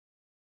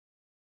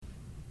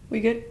We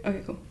good?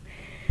 Okay, cool.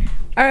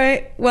 All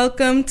right,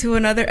 welcome to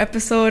another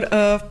episode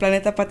of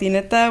Planeta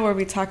Patineta, where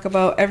we talk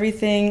about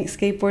everything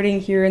skateboarding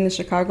here in the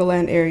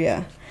Chicagoland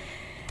area.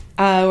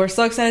 We're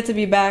so excited to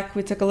be back.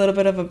 We took a little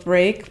bit of a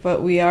break,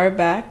 but we are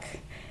back.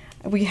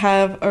 We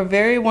have a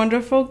very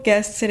wonderful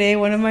guest today,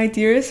 one of my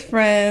dearest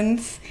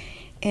friends.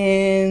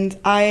 And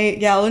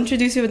I'll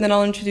introduce you, and then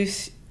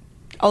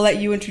I'll let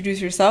you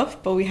introduce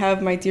yourself. But we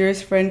have my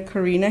dearest friend,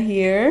 Carina,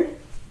 here.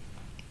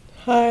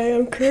 Hi,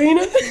 I'm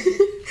Carina.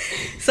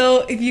 So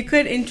if you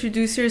could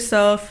introduce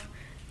yourself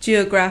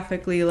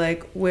geographically,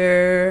 like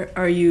where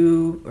are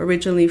you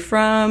originally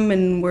from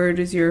and where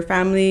does your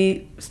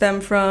family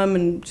stem from,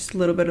 and just a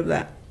little bit of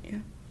that.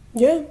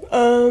 Yeah,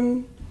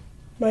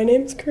 my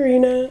name's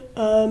Carina.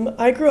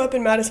 I grew up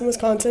in Madison,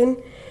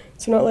 Wisconsin,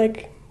 so not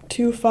like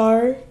too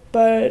far,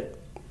 but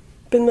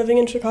been living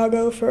in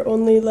Chicago for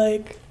only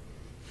like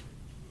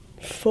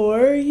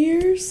 4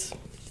 years.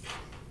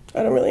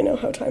 I don't really know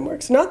how time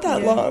works. Not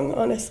that long,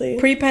 honestly.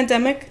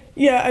 Pre-pandemic?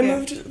 Yeah, I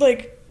moved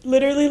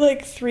literally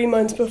 3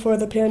 months before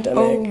the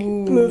pandemic.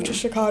 Moved to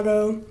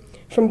Chicago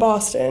from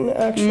Boston,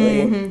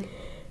 actually. Mm-hmm.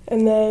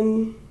 And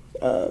then,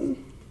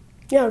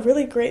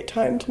 really great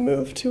time to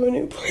move to a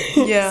new place.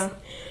 Yeah.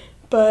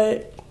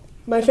 But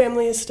my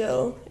family is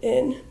still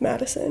in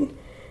Madison.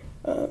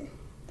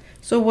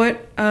 So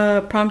what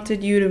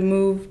prompted you to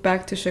move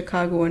back to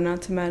Chicago and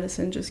not to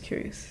Madison? Just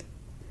curious.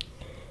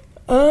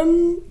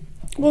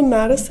 Well,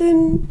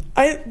 Madison,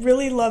 I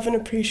really love and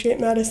appreciate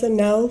Madison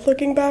now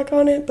looking back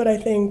on it, but I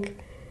think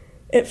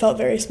it felt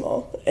very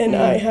small. And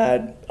I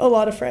had a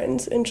lot of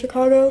friends in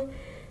Chicago.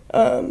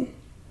 Not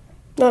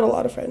a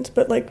lot of friends,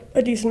 but like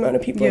a decent amount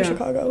of people in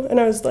Chicago. And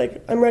I was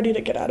like, I'm ready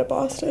to get out of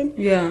Boston.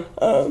 Yeah.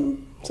 So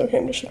I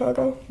came to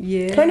Chicago.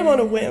 Yeah. Kind of on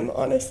a whim,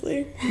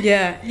 honestly.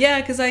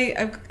 Yeah, because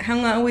I've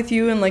hung out with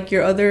you and like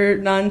your other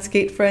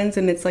non-skate friends,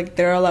 and it's like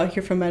they're all out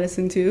here from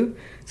Madison too.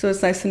 So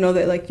it's nice to know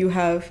that like you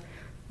have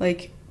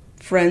like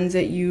friends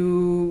that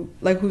you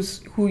like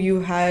who you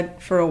had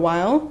for a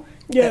while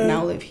that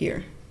now live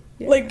here.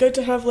 Yeah. Like good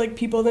to have like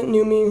people that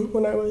knew me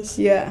when I was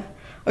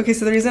Okay,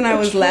 so the reason I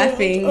was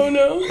laughing a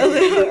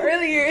little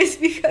earlier is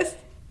because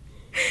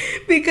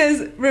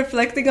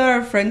reflecting on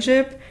our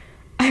friendship,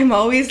 I'm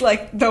always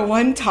like the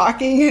one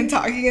talking, and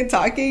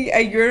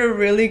you're a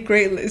really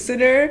great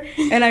listener,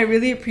 and I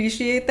really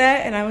appreciate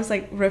that. And I was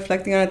like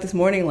reflecting on it this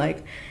morning,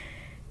 like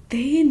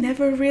they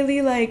never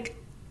really like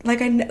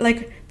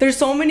there's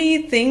so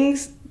many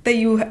things that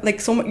you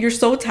like, you're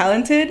so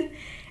talented,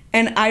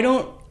 and I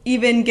don't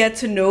even get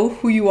to know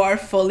who you are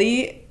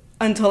fully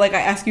until like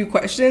I ask you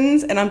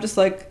questions, and I'm just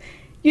like,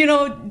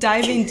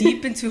 diving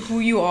deep into who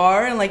you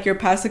are and like your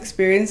past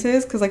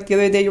experiences. Because like the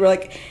other day you were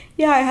like,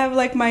 I have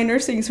like my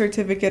nursing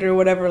certificate or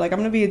whatever, like I'm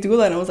gonna be a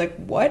doula, and I was like,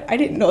 what? I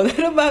didn't know that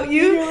about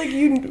you. You're like,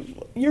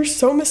 you're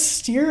so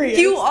mysterious.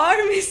 You are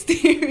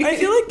mysterious. I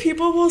feel like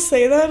people will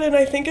say that, and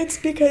I think it's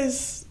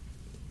because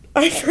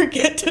I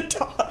forget to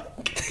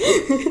talk.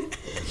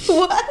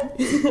 What? I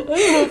don't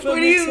know if that what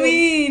do you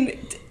mean?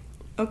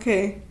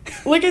 Okay.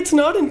 Like, it's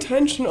not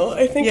intentional.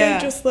 I think I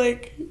just,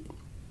 like...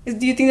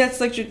 Do you think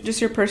that's, like,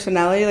 just your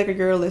personality? Like,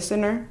 you're a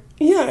listener?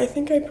 Yeah, I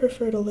think I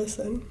prefer to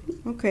listen.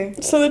 Okay.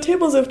 So the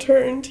tables have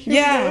turned.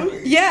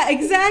 Yeah,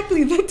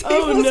 exactly. The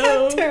tables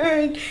have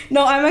turned.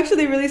 No, I'm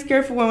actually really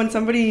scared for when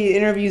somebody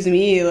interviews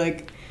me.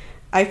 Like,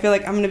 I feel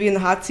like I'm going to be in the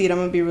hot seat. I'm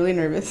going to be really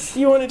nervous.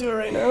 You want to do it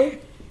right now?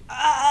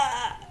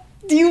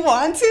 Do you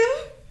want to?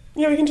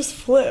 Yeah, we can just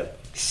flip.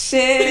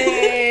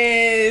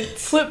 Shit.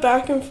 Flip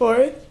back and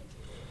forth.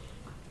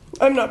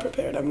 I'm not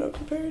prepared.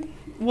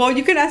 Well,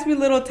 you can ask me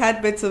little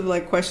tad bits of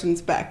like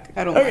questions back.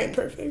 I don't mind. Okay,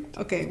 perfect.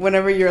 Okay,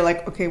 whenever you're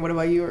like, okay, what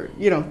about you? Or,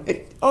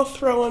 I'll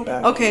throw one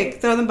back. Okay,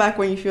 throw them back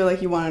when you feel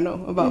like you want to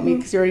know about me,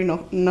 because you already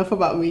know enough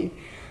about me.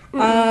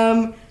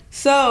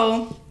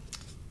 So,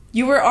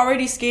 you were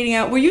already skating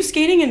out. Were you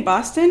skating in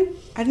Boston?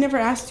 I'd never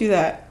asked you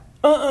that.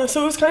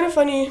 So it was kind of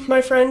funny.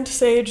 My friend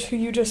Sage, who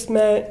you just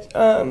met,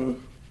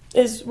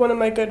 is one of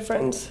my good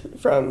friends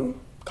from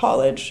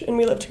college, and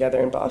we lived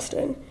together in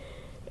Boston.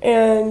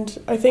 And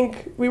I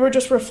think we were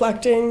just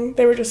reflecting.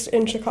 They were just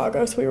in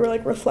Chicago, so we were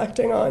like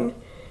reflecting on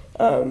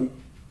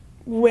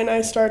when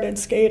I started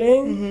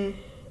skating. Mm-hmm.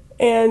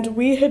 And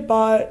we had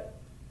bought,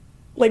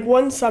 like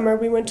one summer,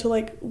 we went to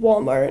like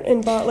Walmart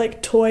and bought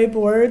like toy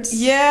boards.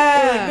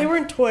 Yeah. And, they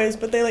weren't toys,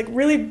 but they like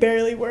really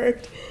barely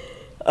worked.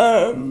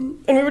 And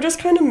we were just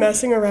kind of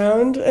messing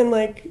around and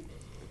like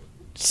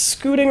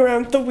scooting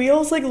around. The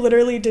wheels like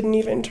literally didn't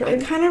even turn. I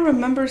kind of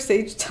remember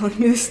Sage telling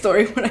me the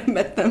story when I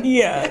met them.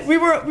 Yeah, we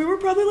were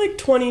probably like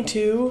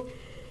 22,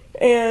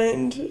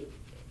 and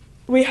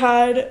we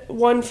had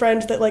one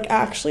friend that like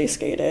actually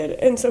skated,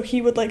 and so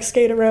he would like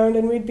skate around,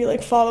 and we'd be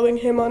like following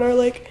him on our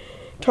like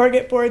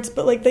target boards,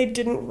 but like they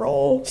didn't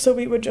roll, so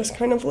we would just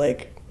kind of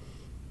like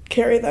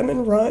carry them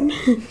and run.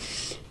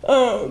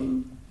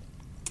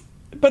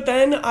 But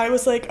then I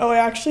was like, I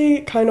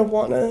actually kind of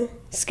want to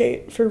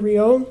skate for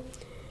real.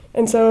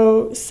 And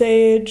so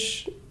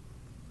Sage,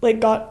 like,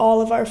 got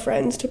all of our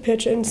friends to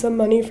pitch in some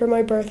money for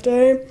my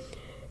birthday.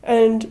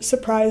 and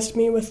surprised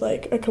me with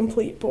like a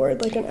complete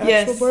board, like an actual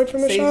Yes, board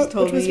from a Sage shop,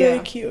 told which was me, really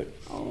yeah. cute.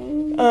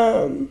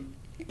 Oh.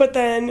 But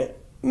then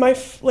my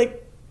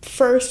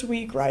first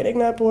week riding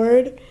that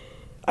board,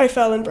 I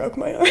fell and broke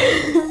my arm.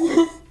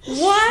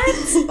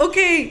 What?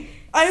 Okay.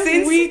 I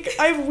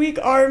have weak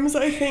arms.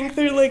 I think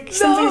they're like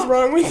something's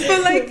wrong with But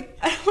it. like,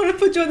 I don't want to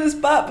put you on the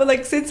spot, but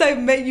like, since I've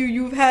met you,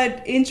 you've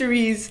had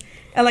injuries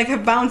and like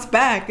have bounced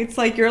back. It's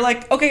like you're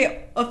like,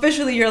 okay,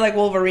 officially you're like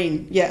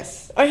Wolverine.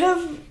 Yes.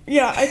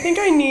 I think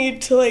I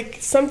need to like,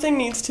 something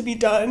needs to be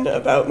done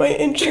about my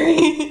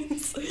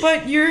injuries.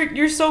 But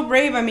you're so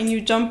brave. I mean,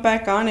 you jumped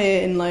back on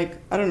it, and like,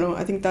 I don't know.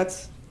 I think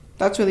that's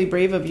really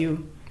brave of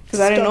you, because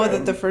I didn't know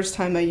that the first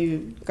time that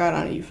you got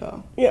on it, you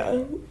fell.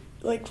 Yeah,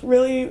 like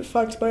really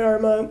fucked my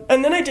arm up,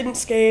 and then I didn't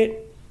skate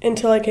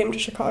until I came to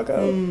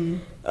Chicago.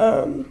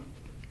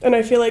 And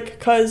I feel like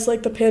because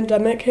like the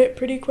pandemic hit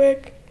pretty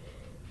quick,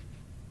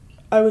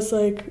 I was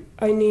like,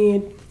 I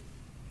need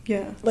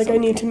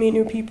to meet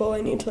new people.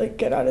 I need to like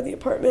get out of the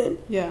apartment.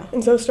 Yeah.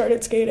 And so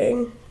started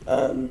skating.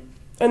 And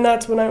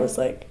that's when I was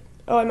like,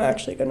 oh, I'm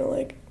actually gonna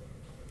like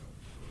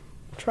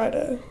try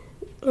to,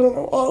 I don't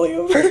know, ollie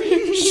over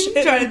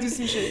shit. Try to do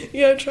some shit.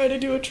 Yeah, try to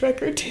do a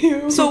trick or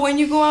two. So when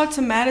you go out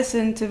to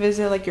Madison to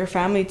visit like your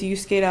family, do you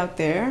skate out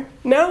there?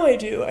 Now I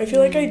do. I feel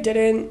like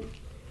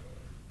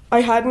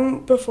I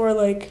hadn't before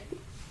like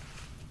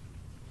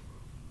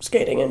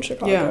skating in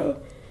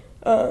Chicago.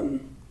 Yeah.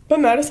 But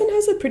Madison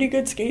has a pretty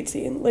good skate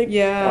scene. Like,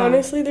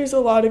 honestly, there's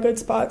a lot of good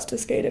spots to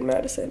skate in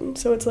Madison.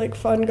 So it's, like,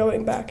 fun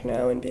going back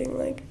now and being,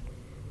 like,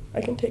 I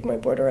can take my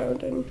board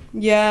around and...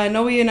 Yeah,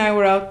 Noe and I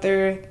were out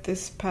there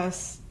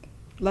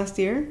last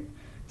year.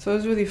 So it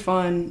was really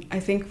fun.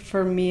 I think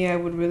for me, I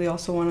would really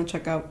also want to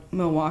check out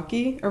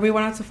Milwaukee. Or we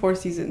went out to Four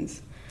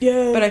Seasons.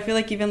 Yeah. But I feel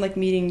like even, like,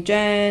 meeting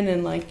Jen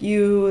and, like,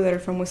 you that are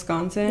from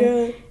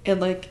Wisconsin, it,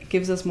 like,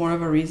 gives us more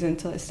of a reason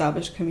to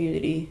establish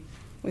community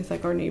with,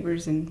 like, our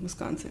neighbors in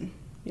Wisconsin.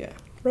 Yeah.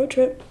 Road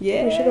trip.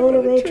 Yeah. We should go on a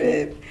road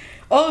trip.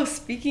 Oh,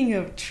 speaking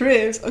of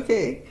trips,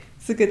 okay.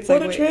 It's a good segue.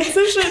 What a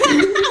transition.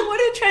 What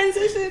a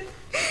transition.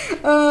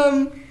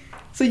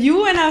 So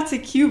you went out to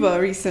Cuba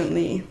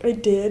recently. I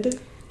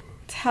did.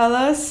 Tell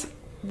us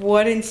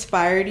what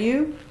inspired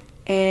you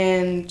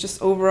and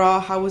just overall,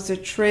 how was the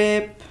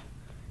trip?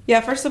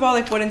 Yeah, first of all,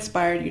 like what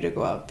inspired you to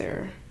go out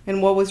there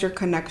and what was your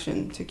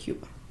connection to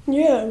Cuba?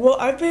 Yeah, well,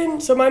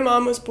 my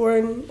mom was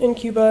born in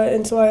Cuba,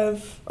 and so I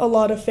have a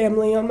lot of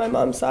family on my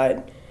mom's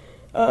side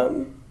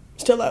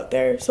still out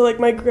there. So, like,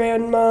 my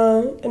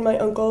grandma and my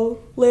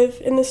uncle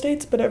live in the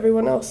States, but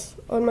everyone else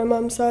on my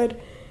mom's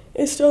side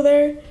is still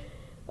there.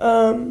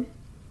 And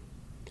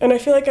I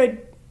feel like I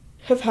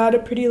have had a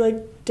pretty,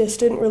 like,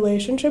 distant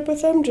relationship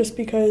with them just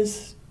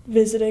because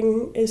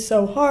visiting is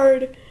so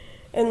hard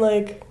and,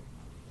 like,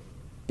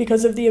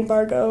 because of the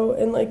embargo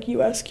and, like,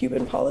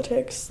 U.S.-Cuban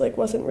politics, like,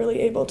 wasn't really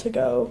able to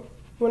go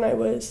when I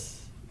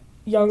was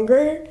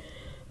younger.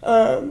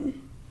 And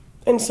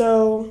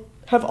so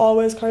have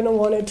always kind of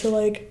wanted to,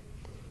 like,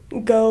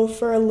 go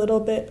for a little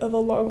bit of a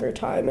longer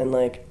time and,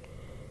 like,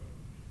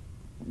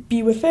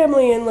 be with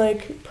family and,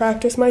 like,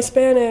 practice my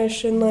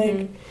Spanish and,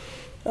 like,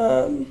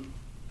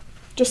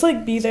 just,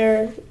 like, be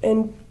there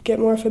and get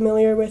more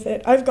familiar with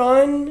it. I've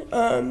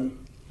gone...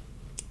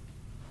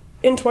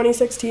 in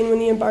 2016, when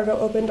the embargo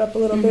opened up a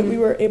little bit, we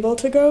were able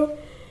to go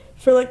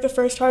for, like, the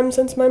first time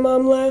since my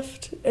mom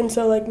left. And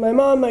so, like, my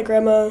mom, my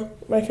grandma,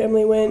 my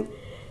family went.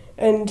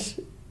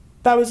 And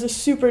that was a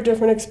super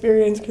different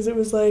experience because it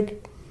was,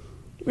 like,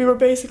 we were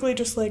basically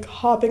just, like,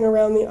 hopping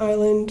around the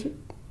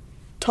island,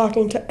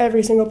 talking to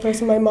every single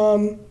person my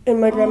mom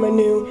and my grandma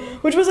knew,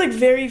 which was, like,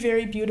 very,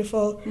 very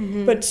beautiful,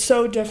 but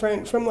so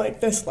different from,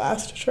 like, this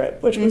last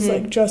trip, which was,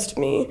 like, just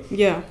me.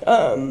 Yeah.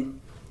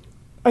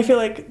 I feel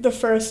like the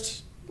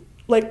first...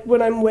 like,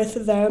 when I'm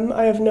with them,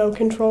 I have no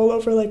control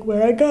over, like,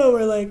 where I go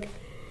or, like,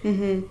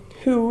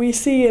 who we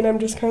see. And I'm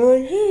just kind of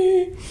like,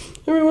 hey,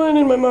 everyone.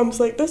 And my mom's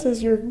like, this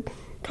is your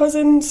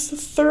cousin's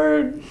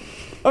third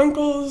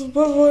uncle's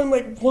blah, blah. I'm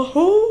like,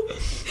 whoa?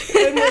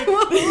 And, like,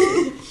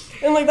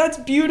 and, like, that's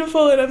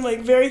beautiful. And I'm,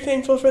 like, very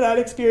thankful for that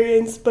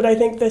experience. But I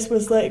think this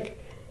was,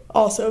 like,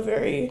 also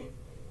very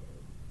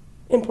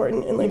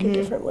important in, like, a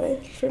different way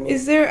for me.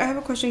 I have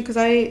a question, because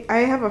I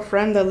have a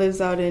friend that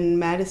lives out in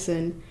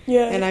Madison.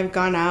 Yeah. And I've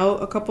gone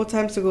out a couple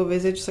times to go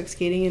visit, just, like,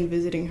 skating and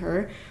visiting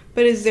her.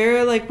 But is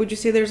there, like, would you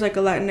say there's, like, a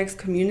Latinx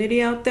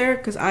community out there?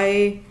 Because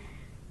I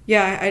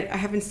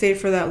haven't stayed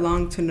for that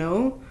long to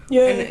know.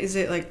 Yeah. And is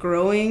it, like,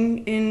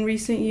 growing in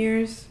recent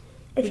years?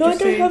 I feel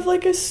like I have,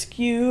 like, a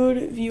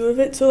skewed view of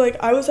it. So, like,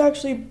 I was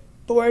actually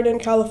born in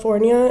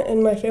California,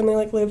 and my family,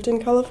 like, lived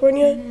in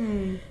California.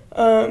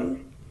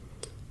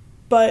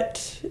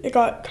 But it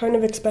got kind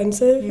of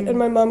expensive, and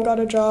my mom got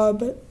a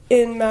job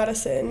in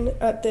Madison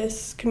at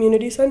this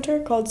community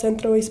center called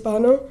Centro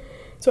Hispano.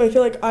 So I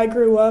feel like I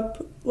grew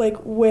up, like,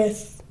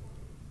 with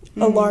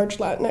a large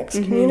Latinx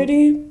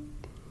community.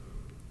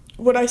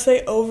 Would I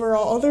say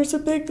overall there's a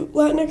big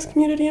Latinx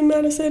community in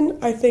Madison?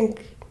 I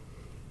think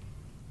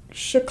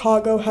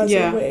Chicago has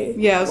a way.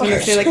 Yeah, I was going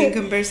to say, like, in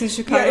comparison to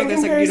Chicago,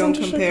 there's, like, you don't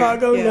compare.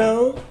 Chicago,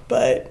 no,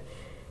 but,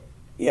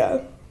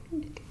 yeah.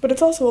 But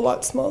it's also a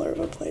lot smaller of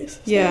a place.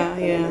 So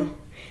Yeah.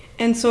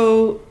 And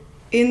so,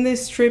 in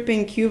this trip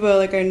in Cuba,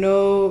 like, I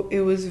know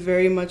it was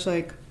very much,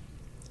 like,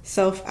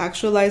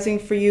 self-actualizing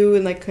for you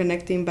and, like,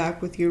 connecting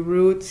back with your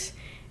roots.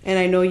 And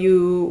I know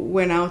you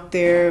went out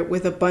there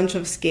with a bunch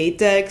of skate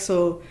decks,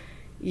 so,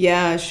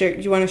 yeah,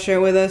 you want to share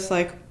with us,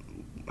 like,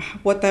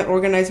 what that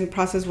organizing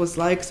process was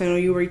like? Because I know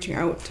you were reaching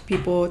out to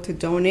people to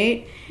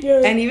donate.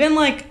 Yeah. And even,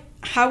 like,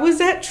 how was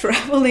that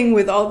traveling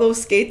with all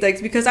those skate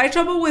decks? Because I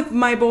travel with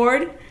my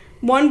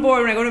one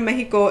board when I go to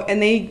Mexico,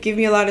 and they give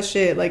me a lot of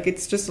shit. Like,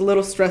 it's just a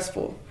little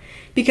stressful.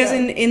 Because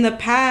in the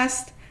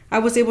past, I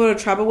was able to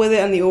travel with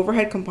it on the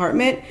overhead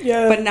compartment.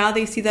 Yeah. But now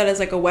they see that as,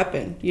 like, a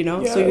weapon, you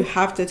know? Yeah. So you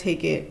have to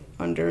take it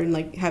under and,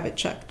 like, have it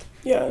checked.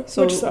 Yeah,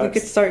 so we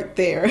could start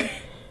there.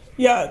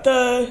 Yeah,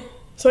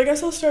 so I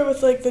guess I'll start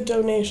with, like, the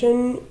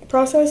donation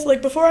process.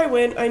 Like, before I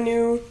went, I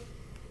knew,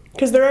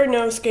 because there are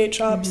no skate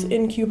shops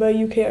in Cuba.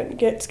 You can't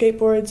get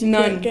skateboards. You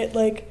can't get,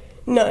 like,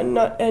 none,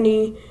 not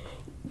any.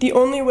 The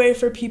only way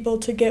for people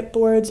to get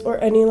boards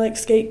or any, like,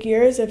 skate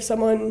gear is if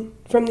someone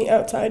from the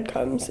outside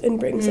comes and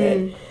brings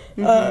it.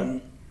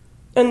 And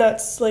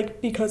that's,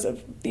 like, because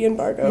of the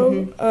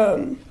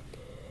embargo.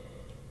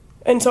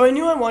 And so I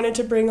knew I wanted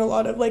to bring a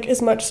lot of, like,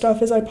 as much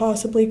stuff as I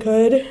possibly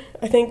could.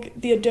 I think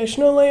the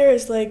additional layer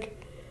is, like,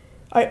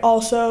 I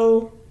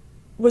also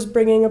was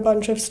bringing a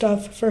bunch of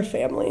stuff for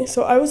family.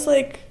 So I was,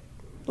 like,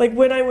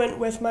 when I went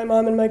with my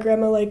mom and my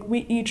grandma, like, we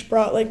each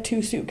brought, like,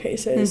 2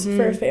 suitcases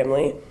for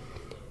family.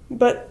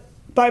 But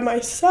by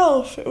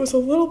myself, it was a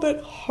little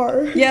bit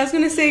hard. Yeah, I was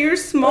going to say, you're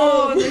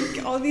small.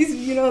 Like, all these,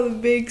 you know, the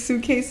big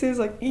suitcases.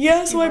 Like,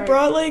 yeah, so I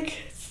brought,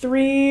 like,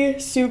 3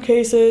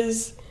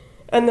 suitcases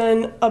and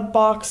then a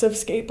box of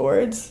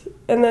skateboards.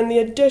 And then the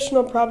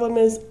additional problem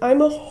is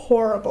I'm a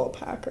horrible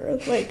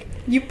packer. Like,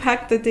 you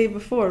packed the day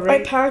before,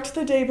 right? I packed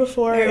the day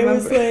before. It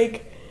was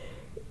like,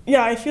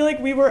 yeah, I feel like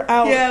we were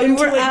out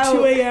until like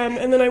 2 a.m.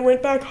 And then I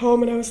went back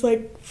home and I was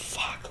like,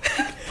 fuck.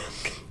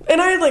 And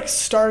I had, like,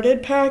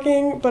 started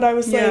packing, but I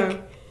was like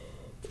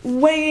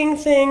weighing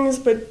things,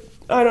 but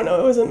I don't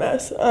know, it was a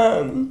mess.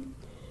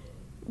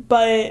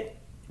 But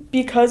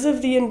because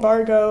of the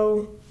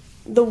embargo,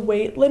 the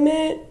weight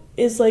limit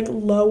is, like,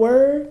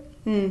 lower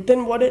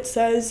than what it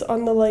says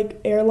on the, like,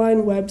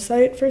 airline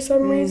website for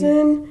some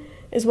reason,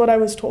 is what I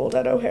was told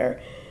at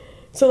O'Hare.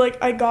 So,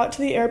 like, I got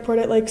to the airport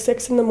at, like,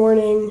 6 in the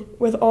morning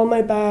with all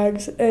my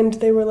bags, and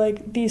they were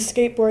like, these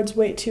skateboards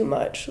weigh too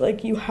much.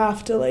 Like, you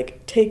have to,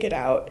 like, take it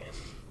out.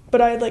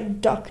 But I had,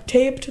 like, duct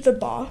taped the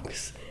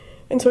box,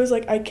 and so I was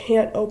like, I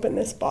can't open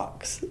this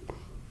box.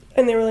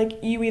 And they were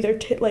like, you either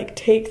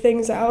take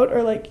things out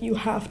or, like, you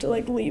have to,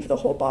 like, leave the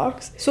whole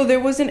box. So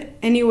there wasn't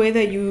any way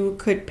that you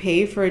could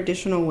pay for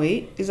additional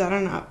weight? Is that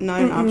not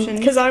an option?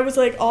 Because I was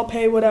like, I'll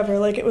pay whatever.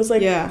 Like, it was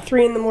like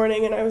 3 in the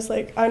morning, and I was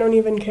like, I don't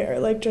even care.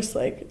 Like, just,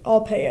 like,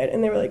 I'll pay it.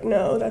 And they were like,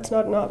 no, that's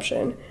not an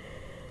option.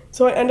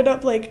 So I ended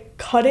up, like,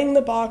 cutting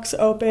the box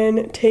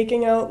open,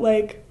 taking out,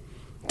 like,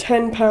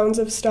 10 pounds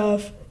of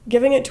stuff,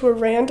 giving it to a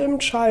random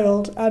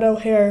child at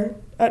O'Hare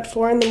at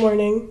 4 in the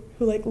morning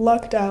who, like,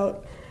 lucked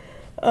out.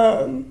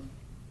 And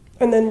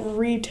then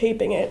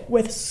retaping it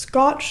with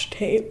Scotch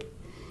tape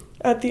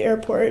at the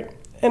airport.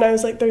 And I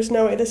was like, there's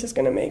no way this is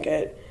going to make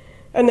it.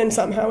 And then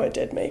somehow it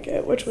did make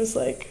it, which was,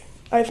 like,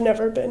 I've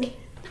never been,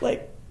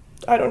 like,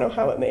 I don't know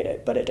how it made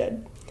it, but it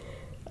did.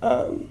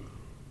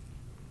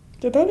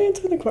 Did that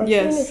answer the question?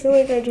 Yes. I feel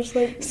like I just,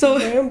 like,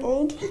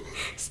 rambled.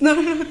 No,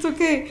 it's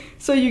okay.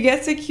 So you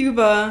get to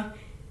Cuba,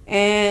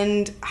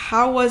 and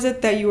how was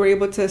it that you were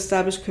able to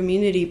establish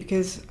community?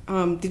 Because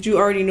did you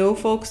already know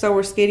folks that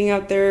were skating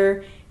out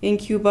there in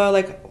Cuba?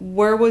 Like,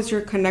 where was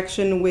your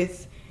connection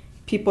with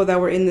people that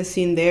were in the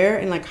scene there?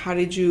 And, like, how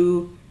did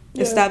you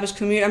establish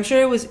community? I'm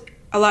sure it was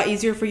a lot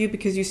easier for you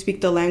because you speak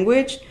the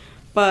language,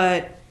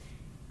 but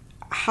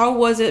how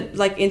was it,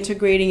 like,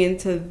 integrating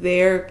into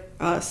their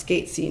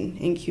skate scene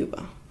in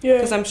Cuba? Yeah.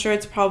 Because I'm sure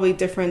it's probably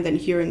different than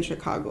here in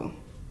Chicago.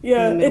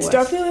 Yeah, it's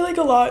definitely, like,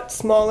 a lot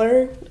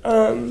smaller.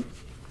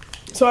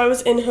 So I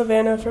was in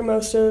Havana for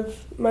most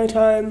of my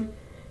time.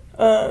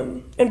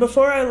 And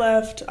before I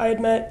left, I had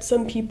met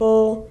some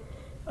people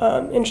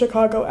in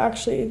Chicago,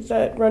 actually,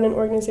 that run an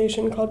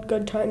organization called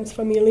Good Times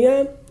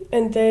Familia.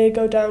 And they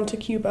go down to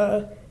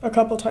Cuba a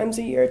couple times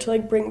a year to,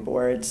 like, bring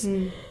boards.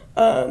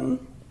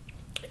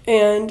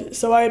 And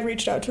so I had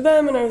reached out to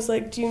them, and I was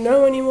like, do you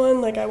know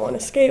anyone? Like, I want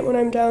to skate when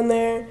I'm down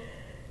there.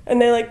 And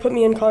they, like, put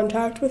me in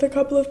contact with a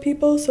couple of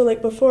people. So,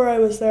 like, before I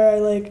was there, I,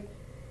 like,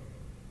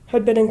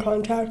 had been in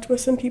contact with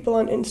some people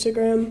on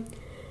Instagram.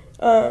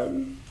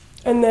 And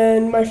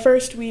then my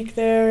first week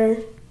there,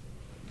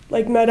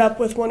 like, met up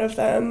with one of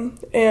them,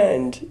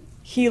 and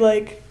he,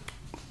 like,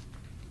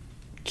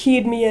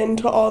 keyed me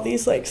into all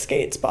these, like,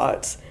 skate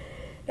spots.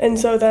 And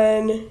so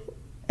then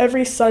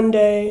every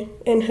Sunday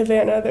in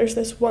Havana, there's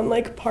this one,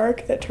 like,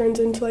 park that turns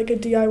into, like, a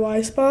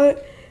DIY spot,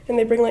 and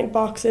they bring like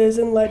boxes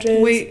and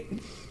ledges. Wait,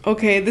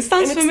 okay, this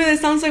sounds familiar. It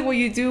sounds like what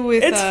you do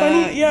with. It's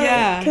funny,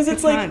 yeah, because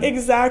it's like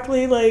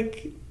exactly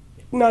like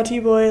Naughty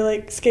Boy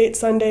like skate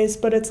Sundays,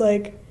 but it's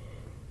like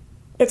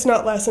it's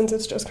not lessons.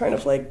 It's just kind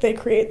of like they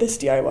create this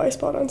DIY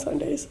spot on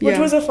Sundays, which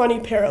was a funny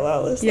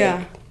parallel. Is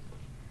like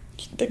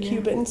the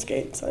Cuban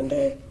skate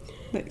Sunday.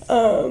 Nice.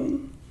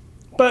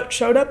 But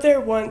showed up there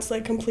once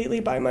like completely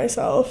by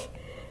myself,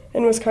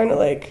 and was kind of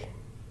like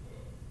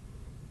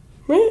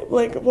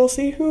we'll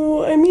see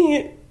who I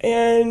meet,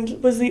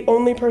 and was the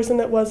only person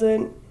that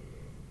wasn't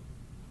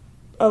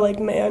a like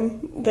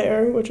man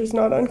there, which is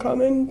not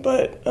uncommon,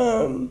 but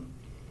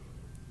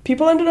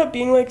people ended up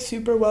being like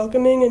super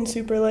welcoming and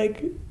super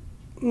like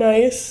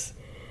nice,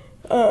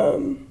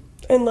 and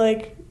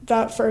like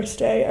that first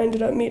day I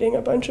ended up meeting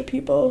a bunch of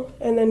people,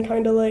 and then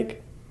kind of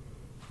like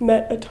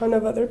met a ton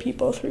of other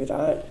people through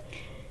that.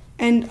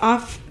 And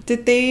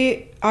did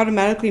they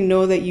automatically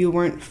know that you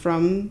weren't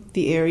from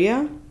the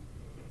area?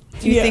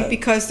 Do you think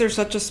because there's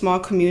such a small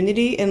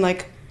community, and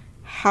like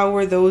how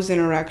were those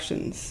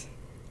interactions?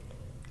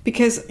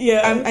 Because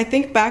I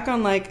think back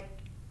on like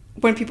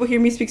when people hear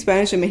me speak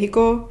Spanish in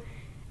Mexico,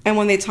 and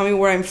when they tell me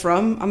where I'm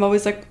from, I'm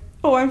always like,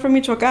 oh, I'm from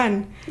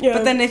Michoacán. Yeah.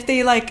 But then if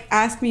they like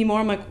ask me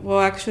more, I'm like, well,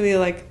 actually,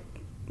 like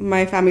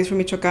my family's from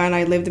Michoacán.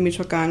 I lived in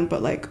Michoacán,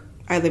 but like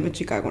I live in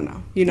Chicago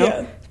now, you know?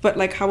 Yeah. But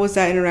like, how was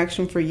that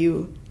interaction for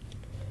you?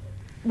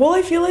 Well,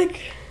 I feel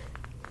like,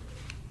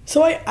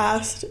 so I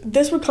asked,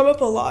 this would come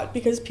up a lot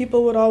because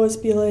people would always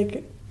be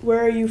like,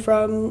 where are you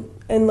from?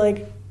 And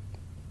like,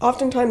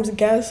 oftentimes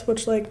guess,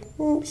 which like,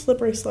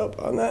 slippery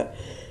slope on that.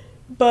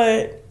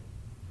 But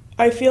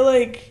I feel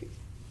like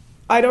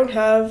I don't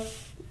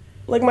have,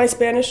 like my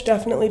Spanish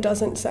definitely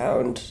doesn't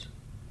sound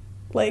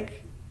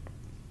like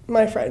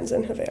my friends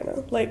in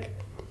Havana. Like,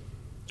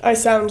 I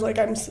sound like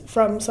I'm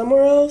from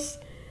somewhere else.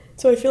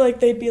 So I feel like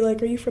they'd be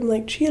like, are you from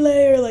like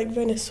Chile or like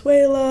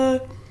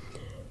Venezuela?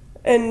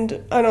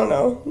 And I don't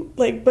know,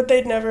 like, but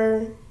they'd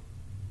never,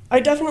 I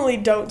definitely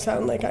don't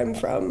sound like I'm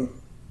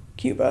from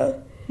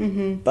Cuba,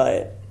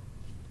 but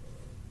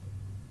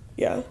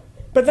yeah.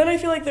 But then I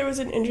feel like there was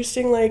an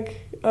interesting,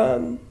 like,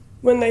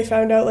 when they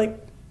found out,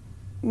 like,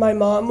 my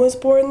mom was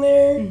born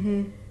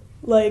there,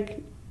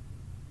 like,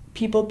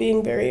 people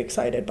being very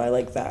excited by,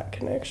 like, that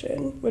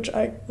connection, which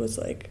I was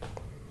like,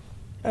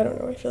 I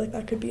don't know, I feel like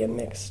that could be a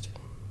mixed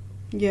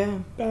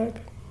bag.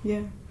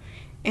 Yeah.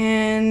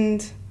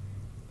 And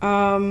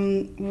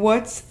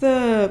what's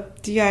the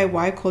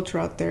DIY culture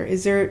out there?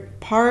 Is there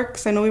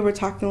parks? I know we were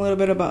talking a little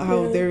bit about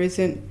how there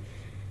isn't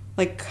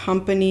like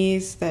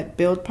companies that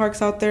build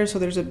parks out there, so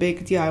there's a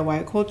big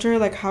DIY culture.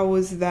 Like, how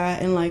is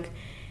that? And like,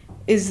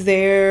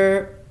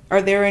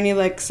 are there any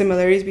like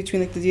similarities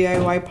between like the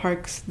DIY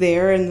parks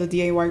there and the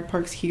DIY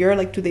parks here?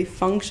 Like, do they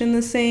function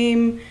the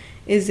same?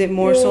 Is it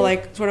more so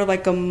like sort of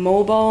like a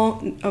mobile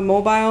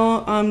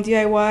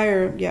DIY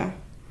or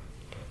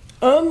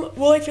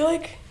well, I feel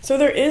like, so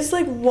there is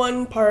like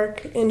one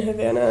park in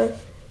Havana,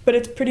 but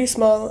it's pretty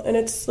small, and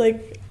it's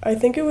like, I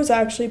think it was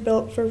actually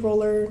built for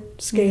roller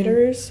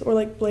skaters or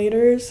like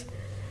bladers.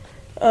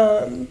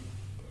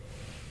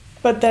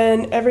 But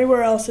then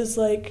everywhere else is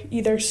like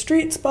either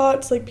street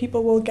spots, like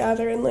people will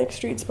gather in like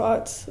street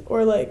spots,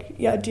 or like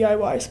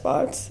DIY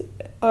spots.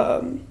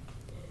 And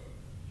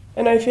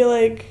I feel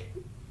like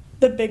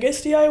the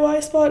biggest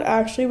DIY spot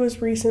actually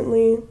was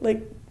recently,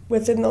 like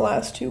within the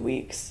last 2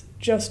 weeks,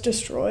 just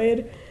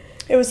destroyed.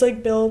 It was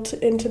like built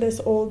into this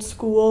old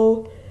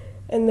school,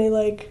 and they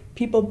like,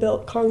 people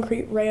built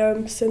concrete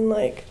ramps and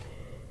like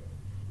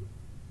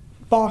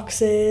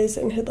boxes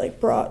and had like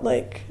brought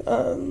like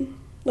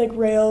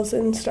rails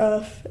and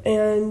stuff,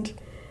 and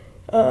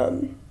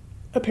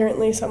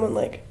apparently someone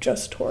like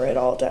just tore it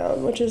all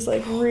down, which is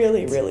like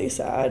really, really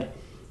sad.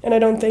 And I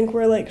don't think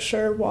we're like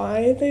sure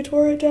why they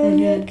tore it down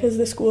yet, because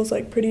the school's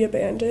like pretty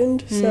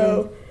abandoned.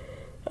 So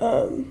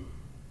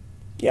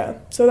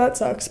so that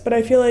sucks. But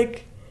I feel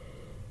like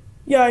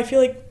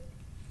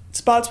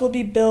spots will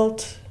be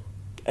built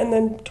and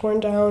then torn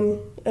down,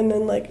 and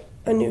then like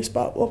a new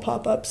spot will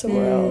pop up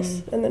somewhere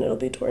else, and then it'll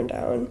be torn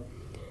down.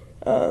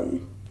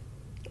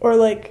 Or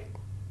like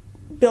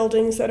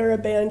buildings that are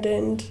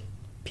abandoned,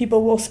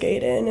 people will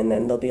skate in, and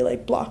then they'll be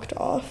like blocked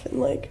off, and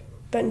like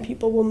then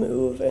people will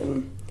move,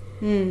 and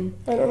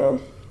I don't know.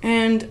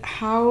 And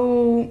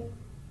how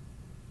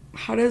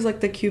does like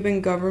the Cuban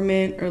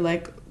government or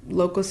like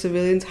local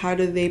civilians, how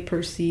do they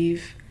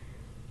perceive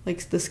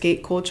like the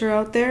skate culture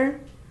out there?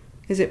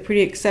 Is it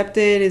pretty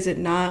accepted? Is it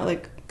not?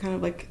 Like, kind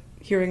of like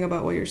hearing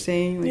about what you're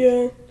saying.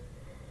 Like,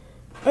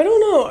 I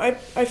don't know.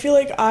 I feel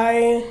like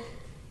I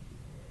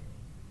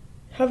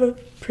have a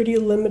pretty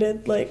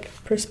limited like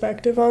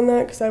perspective on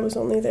that, because I was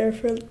only there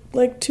for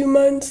like 2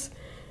 months.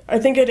 I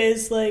think it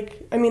is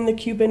like, I mean, the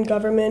Cuban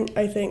government,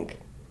 I think,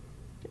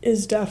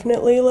 is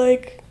definitely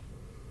like,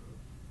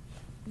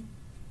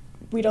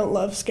 we don't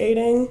love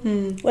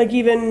skating. Like,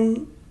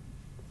 even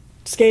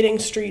skating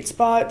street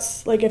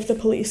spots, like if the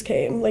police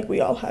came, like we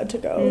all had to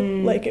go.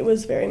 Like, it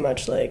was very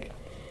much like,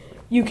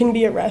 you can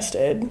be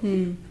arrested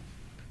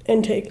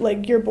and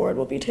your board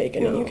will be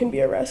taken and you can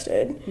be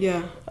arrested.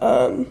 Yeah.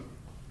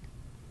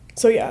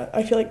 So yeah,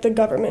 I feel like the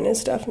government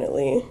is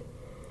definitely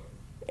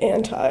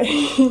anti.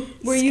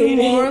 Were you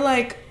more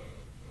like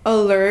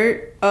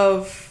alert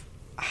of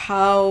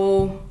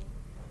how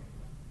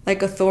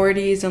like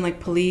authorities and like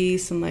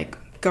police and like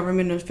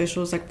government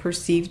officials like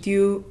perceived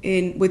you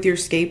with your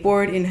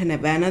skateboard in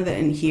Havana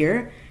than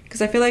here?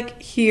 Because I feel like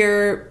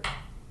here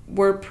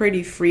we're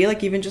pretty free,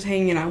 like even just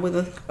hanging out with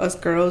us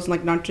girls and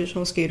like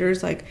non-traditional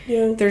skaters, like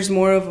there's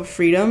more of a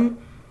freedom,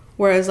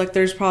 whereas like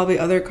there's probably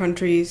other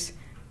countries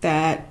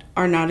that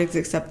are not as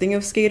accepting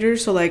of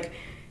skaters. So like,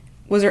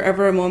 was there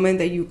ever a moment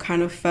that you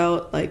kind of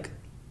felt like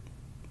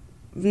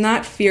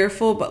not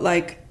fearful, but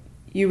like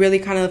you really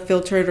kind of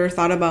filtered or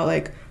thought about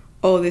like,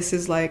 oh, this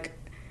is like,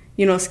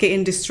 you know, skate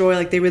and destroy,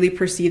 like they really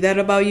perceive that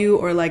about you,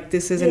 or like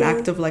this is an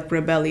act of like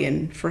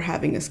rebellion for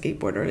having a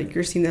skateboard, or like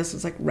you're seeing this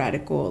as like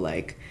radical,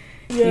 like,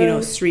 you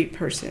know, street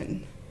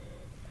person?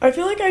 I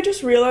feel like I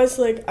just realized,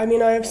 like, I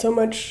mean, I have so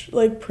much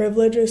like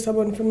privilege as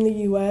someone from the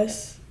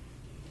US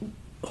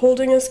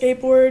holding a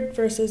skateboard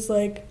versus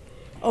like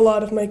a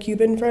lot of my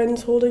Cuban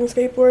friends holding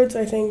skateboards.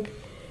 I think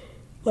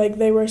like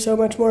they were so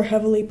much more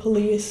heavily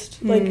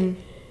policed. Like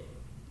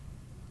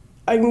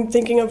I'm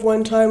thinking of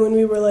one time when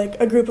we were like,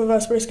 a group of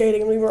us were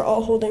skating and we were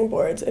all holding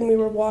boards and we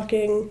were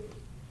walking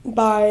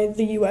by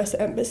the US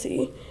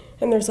embassy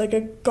and there's like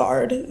a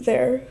guard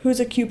there who's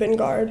a Cuban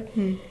guard.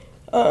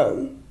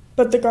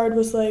 But the guard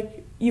was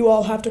like, you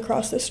all have to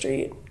cross the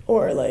street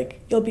or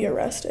like you'll be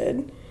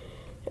arrested,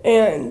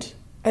 and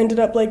ended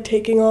up like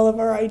taking all of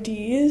our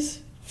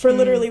IDs for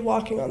literally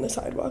walking on the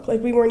sidewalk.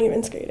 Like we weren't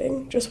even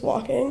skating, just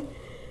walking.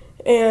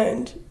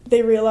 And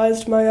they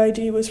realized my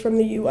ID was from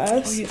the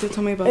US. Oh, you did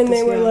tell me about and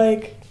this. And they were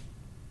like,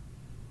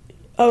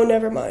 oh,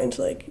 never mind,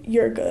 like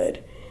you're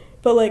good.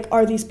 But like,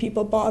 are these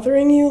people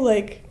bothering you?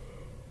 Like,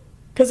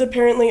 because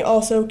apparently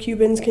also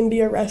Cubans can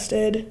be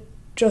arrested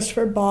just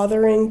for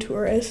bothering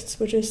tourists,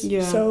 which is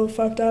so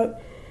fucked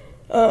up.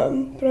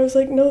 But I was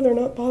like, no, they're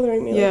not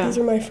bothering me. Like, these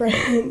are my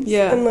friends.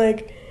 Yeah. And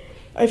like,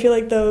 I feel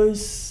like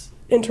those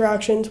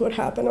interactions would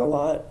happen a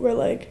lot where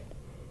like,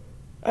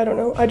 I don't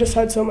know, I just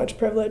had so much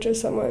privilege as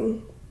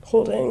someone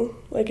holding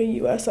like a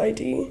US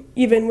ID,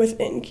 even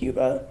within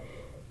Cuba.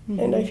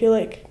 And I feel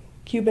like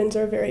Cubans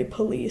are very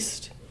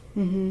policed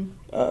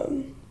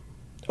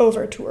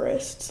over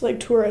tourists. Like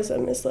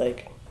tourism is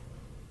like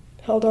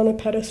held on a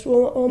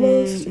pedestal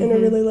almost in a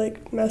really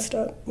like messed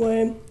up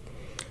way.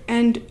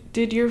 And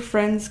did your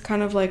friends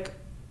kind of like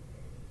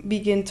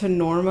begin to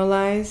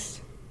normalize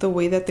the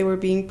way that they were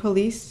being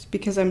policed?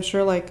 Because I'm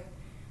sure like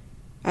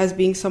as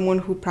being someone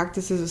who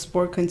practices a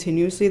sport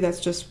continuously, that's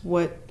just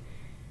what,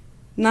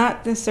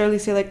 not necessarily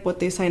say like what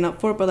they sign up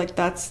for, but like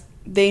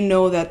they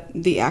know that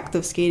the act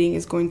of skating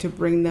is going to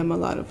bring them a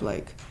lot of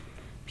like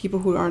people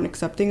who aren't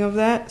accepting of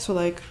that. So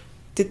like,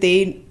 did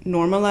they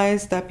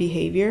normalize that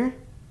behavior?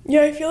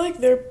 Yeah, I feel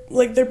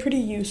like they're pretty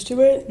used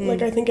to it.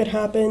 Like I think it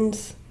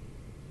happens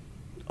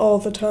all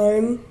the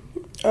time,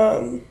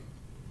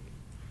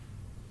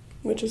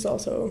 which is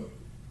also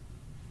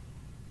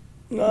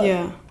not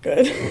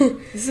good.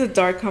 This is a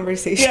dark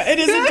conversation. Yeah, it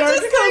is a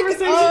dark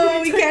conversation. Like,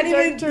 oh, we can't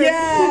even.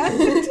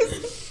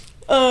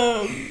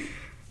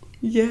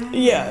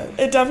 Yeah,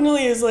 it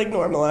definitely is like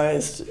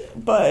normalized,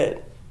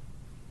 but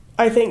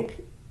I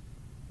think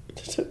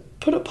to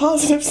put a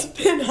positive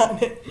spin on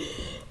it,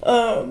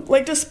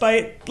 like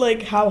despite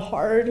like how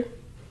hard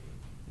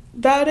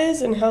that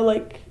is and how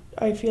like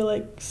I feel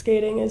like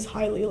skating is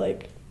highly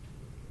like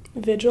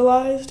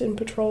visualized and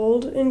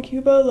patrolled in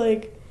Cuba,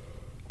 like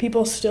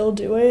people still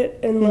do it,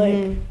 and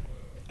like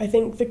I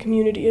think the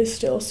community is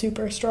still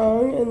super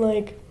strong, and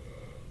like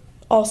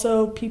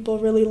also people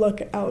really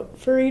look out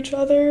for each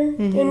other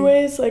in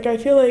ways. Like I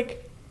feel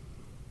like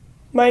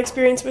my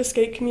experience with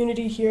skate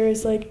community here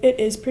is like it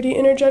is pretty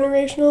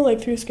intergenerational. Like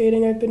through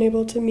skating I've been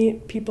able to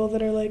meet people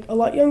that are like a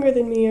lot younger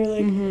than me or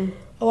like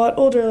a lot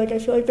older. Like I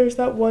feel like there's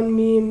that one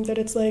meme that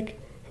it's like,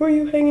 who are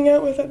you hanging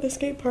out with at the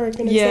skate park?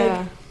 And it's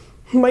like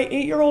my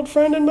 8-year-old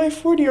friend and my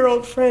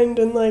 40-year-old friend,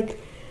 and like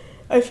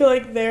I feel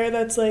like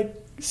that's like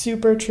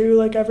super true.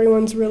 Like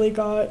everyone's really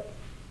got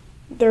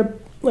their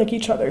like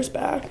each other's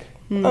back.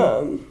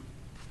 And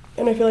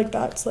I feel like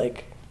that's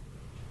like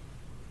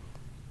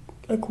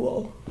a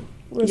cool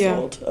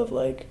result of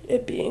like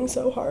it being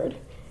so hard.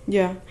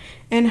 Yeah.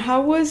 And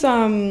how was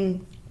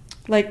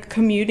like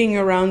commuting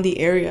around the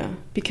area?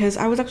 Because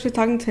I was actually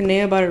talking to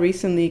Nate about it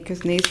recently,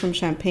 because Nate's from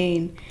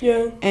Champaign.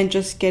 Yeah. And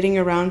just getting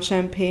around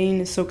Champaign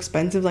is so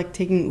expensive, like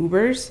taking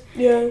Ubers.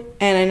 Yeah.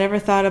 And I never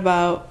thought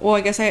about, well,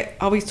 I guess I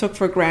always took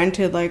for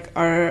granted like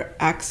our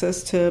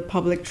access to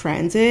public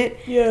transit.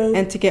 Yeah.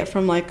 And to get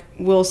from like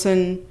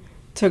Wilson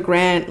to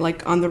Grant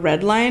like on the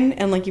red line,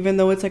 and like even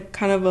though it's like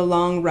kind of a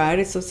long ride,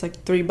 it's just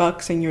like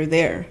 $3 and you're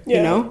there.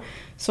 You know.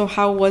 So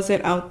how was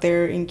it out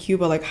there in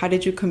Cuba? Like how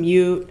did you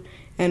commute,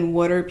 and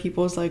what are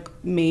people's like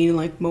main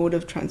like mode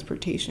of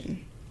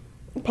transportation?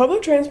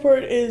 Public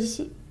transport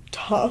is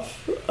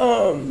tough,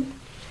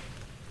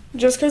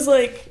 just because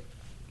like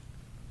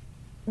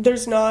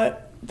there's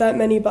not that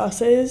many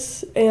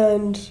buses,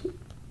 and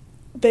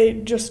they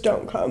just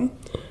don't come.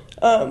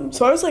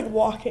 So I was like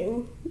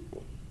walking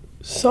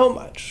so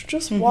much,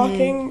 just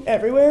walking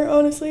everywhere,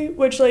 honestly,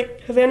 which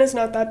like Havana's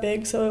not that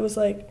big, so it was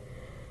like,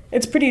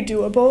 it's pretty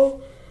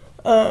doable.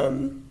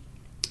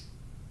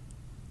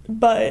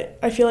 But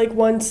I feel like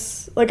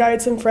once, like I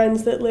had some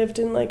friends that lived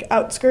in like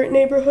outskirt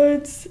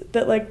neighborhoods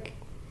that like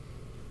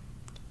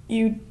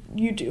you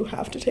do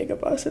have to take a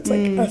bus. It's like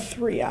a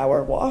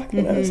 3-hour walk,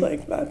 and I was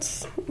like,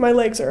 my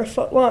legs are a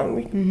foot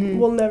long.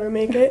 We'll never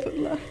make it.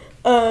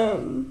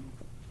 And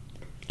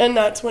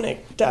that's when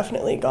it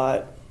definitely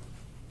got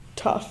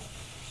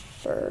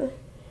tougher.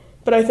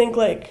 But I think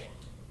like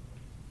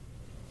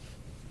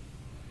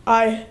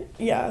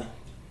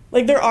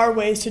like there are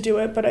ways to do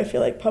it, but I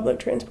feel like public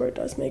transport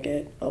does make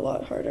it a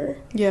lot harder.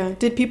 Yeah.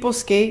 Did people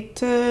skate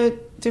to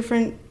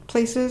different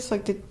places?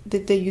 Like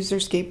did they use their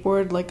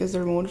skateboard like as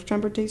their mode of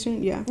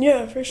transportation? Yeah.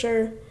 Yeah, for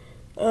sure.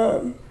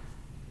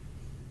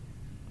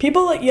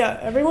 People like,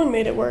 everyone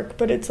made it work,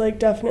 but it's like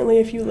definitely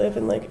if you live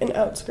in like an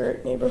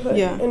outskirt neighborhood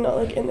and not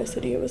like in the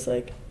city, it was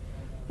like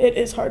it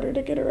is harder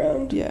to get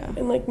around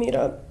and like meet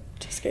up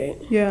to skate.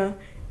 Yeah.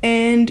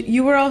 And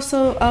you were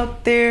also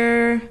out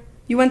there,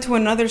 you went to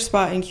another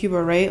spot in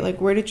Cuba, right?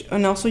 Like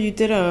and also you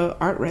did a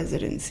art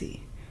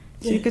residency.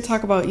 So you could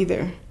talk about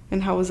either,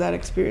 and how was that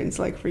experience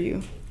like for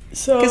you?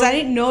 So, because I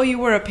didn't know you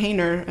were a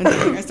painter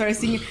until I started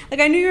seeing you. Like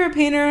I knew you were a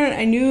painter,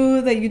 I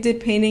knew that you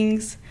did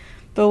paintings,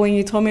 but when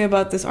you told me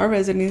about this art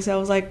residency, I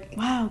was like,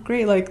 wow,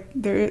 great, like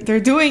they're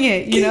doing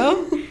it, you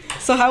know?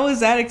 So how was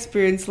that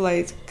experience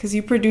like? Because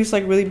you produced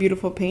like really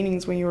beautiful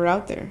paintings when you were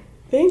out there.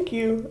 Thank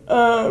you.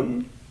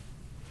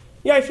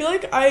 Yeah, I feel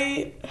like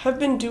I have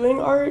been doing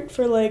art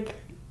for like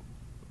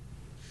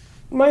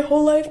my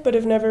whole life, but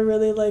have never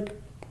really like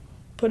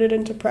put it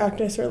into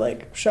practice or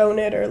like shown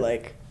it or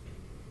like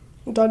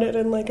done it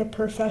in like a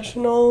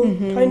professional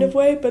kind of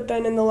way. But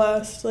then in the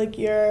last like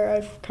year,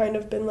 I've kind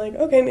of been like,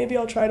 okay, maybe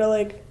I'll try to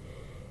like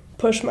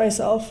push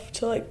myself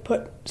to like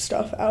put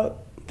stuff out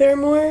there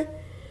more.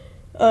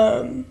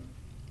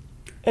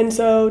 And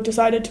so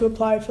decided to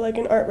apply for like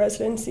an art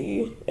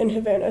residency in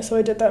Havana. So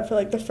I did that for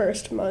like the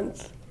first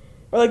month.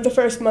 Or like the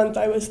first month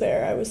I was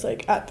there, I was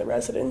like at the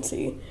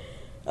residency.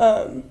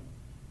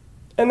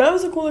 And that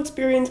was a cool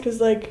experience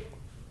because like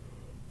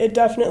it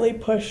definitely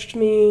pushed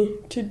me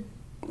to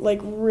like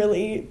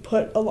really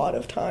put a lot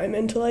of time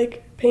into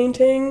like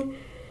painting,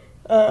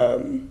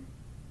 and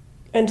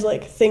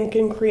like think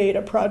and create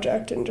a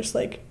project and just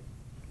like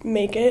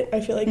make it.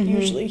 I feel like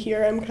usually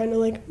here I'm kind of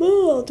like,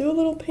 oh, I'll do a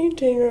little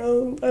painting,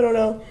 or I don't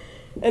know.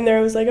 And there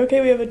I was like,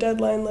 okay, we have a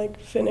deadline, like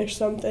finish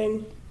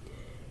something.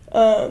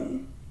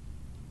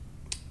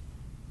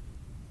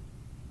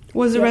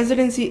 Was the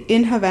residency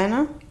in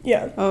Havana?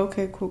 Yeah. Oh,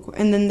 okay, cool.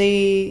 And then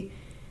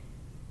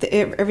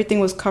everything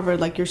was covered,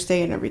 like your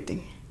stay and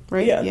everything,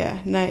 right? Yeah,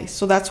 nice.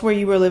 So that's where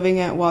you were living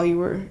at while you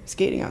were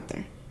skating out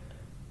there?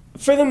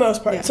 For the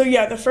most part. Yeah. So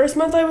yeah, the first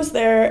month I was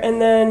there, and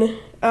then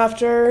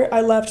after I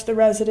left the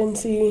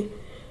residency,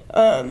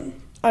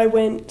 I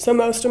went, so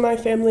most of my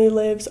family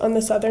lives on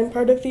the southern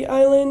part of the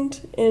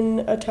island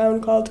in a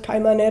town called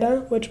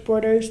Caimanera, which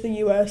borders the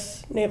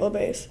U.S. naval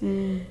base.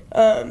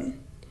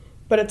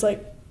 But it's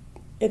like,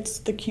 it's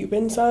the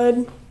Cuban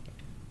side.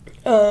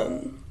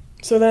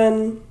 So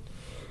then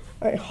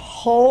I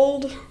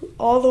hauled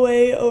all the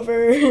way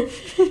over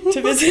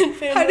to visit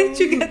family. How did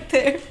you get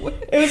there?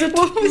 What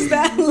was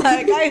that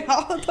like? I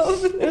hauled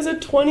over there. It was a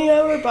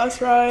 20-hour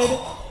bus ride.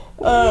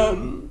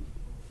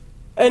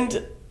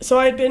 And so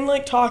I'd been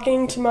like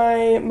talking to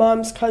my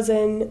mom's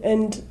cousin,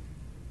 and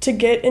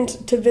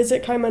to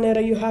visit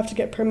Caimanera, you have to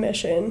get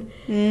permission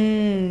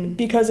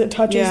because it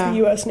touches the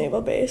U.S.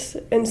 naval base.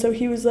 And so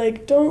he was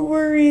like, don't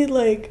worry,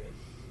 like,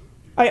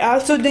 I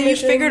asked for permission. So then you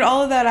figured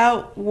all of that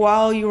out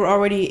while you were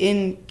already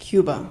in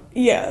Cuba?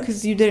 Yeah.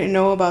 Because you didn't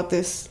know about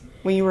this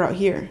when you were out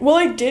here? Well,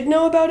 I did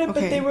know about it,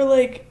 but they were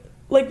like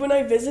when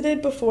I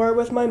visited before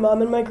with my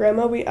mom and my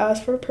grandma, we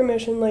asked for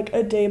permission like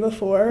a day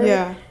before.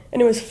 Yeah.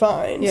 And it was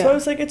fine. Yeah. So I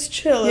was like, it's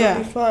chill,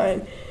 it'll be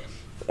fine.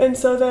 And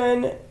so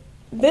then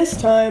this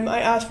time I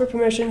asked for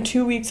permission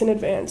 2 weeks in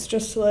advance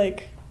just to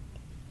like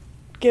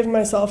give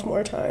myself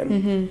more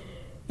time.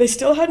 They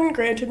still hadn't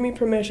granted me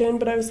permission,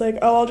 but I was like,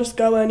 oh, I'll just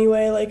go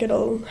anyway, like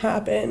it'll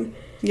happen.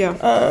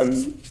 Yeah.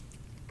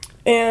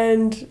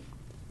 And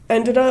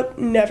ended up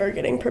never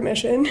getting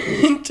permission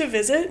to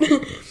visit,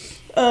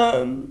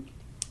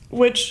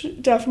 which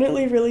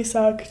definitely really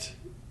sucked.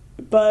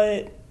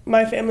 But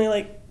my family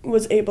like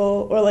was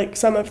able, or like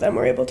some of them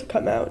were able to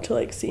come out to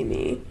like see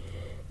me.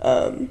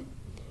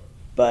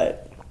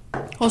 But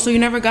so you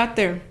never got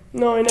there?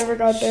 No, I never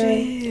got there.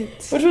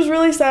 Shit. Which was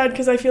really sad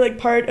because I feel like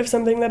part of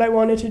something that I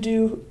wanted to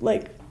do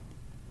like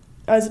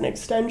as an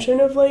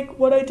extension of like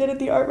what I did at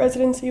the art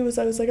residency was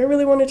I was like, I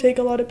really want to take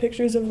a lot of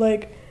pictures of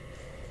like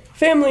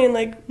family and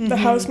like the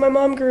house my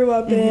mom grew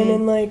up in,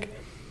 and like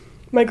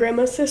my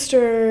grandma's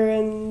sister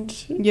and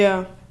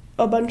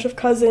a bunch of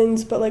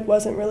cousins, but like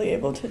wasn't really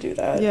able to do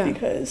that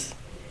because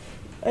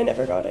I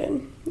never got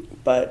in.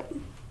 But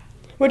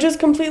Which is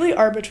completely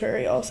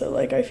arbitrary also.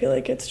 Like, I feel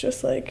like it's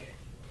just, like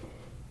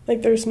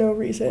there's no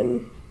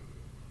reason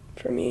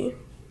for me.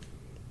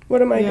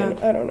 What am I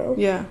doing? I don't know.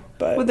 Yeah.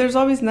 But there's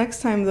always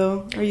next time,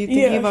 though. Are you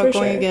thinking about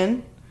going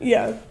again?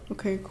 Yeah.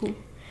 Okay, cool.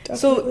 Definitely.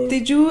 So,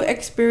 did you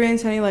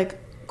experience any, like,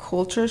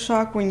 culture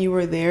shock when you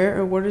were there?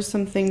 Or what are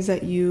some things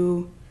that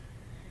you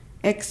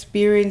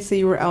experienced that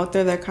you were out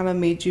there that kind of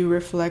made you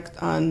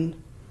reflect on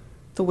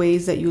the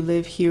ways that you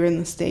live here in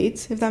the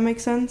States, if that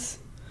makes sense?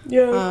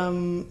 Yeah.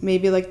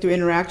 Maybe, like, through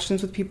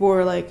interactions with people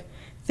or, like,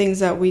 things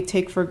that we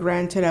take for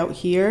granted out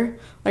here.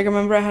 Like, I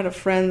remember I had a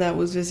friend that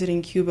was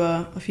visiting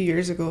Cuba a few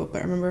years ago, but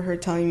I remember her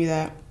telling me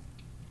that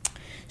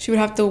she would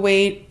have to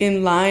wait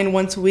in line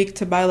once a week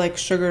to buy, like,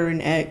 sugar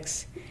and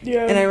eggs.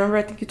 Yeah. And I remember,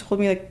 I think you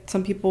told me, like,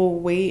 some people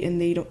wait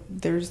and they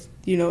don't, there's,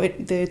 you know,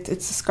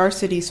 it's a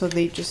scarcity, so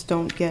they just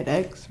don't get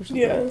eggs or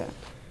something like that.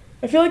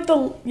 I feel like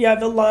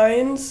the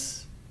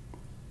lines,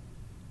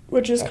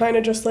 which is kind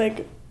of just,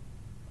 like,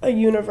 a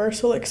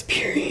universal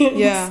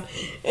experience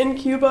in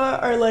Cuba,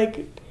 are,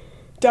 like,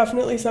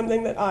 definitely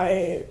something that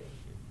I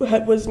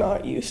was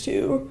not used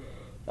to.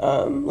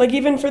 Like,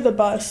 even for the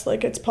bus,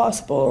 like, it's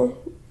possible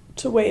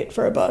to wait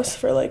for a bus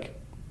for, like,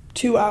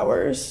 2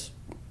 hours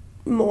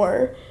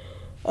more.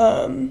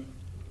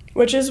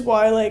 Which is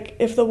why, like,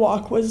 if the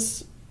walk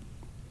was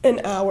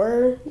an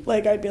hour,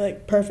 like, I'd be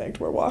like,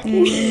 perfect, we're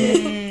walking.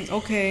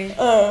 Okay.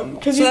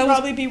 Because you'd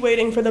probably be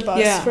waiting for the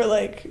bus for,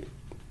 like,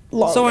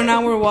 longer. So an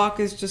hour walk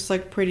is just,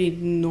 like, pretty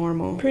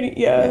normal.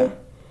 Yeah.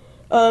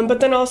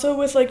 But then also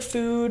with, like,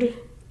 food,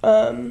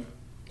 I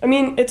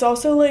mean, it's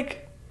also,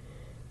 like,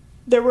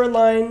 there were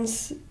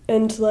lines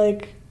and,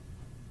 like,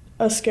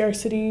 a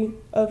scarcity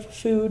of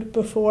food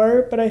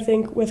before, but I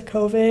think with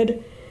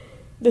COVID,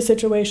 the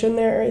situation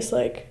there is,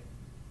 like,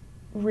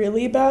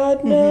 really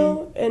bad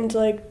now, and,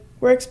 like,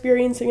 we're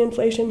experiencing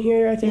inflation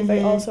here. I think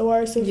they also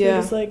are, so food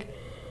is, like,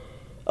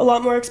 a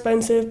lot more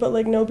expensive, but,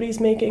 like, nobody's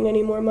making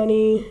any more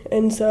money,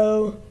 and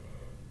so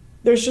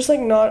there's just,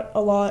 like, not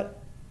a lot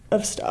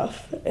of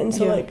stuff, and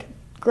so, like,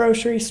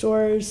 grocery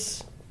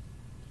stores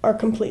are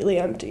completely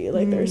empty.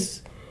 Like,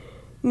 there's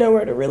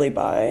nowhere to really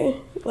buy,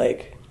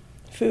 like,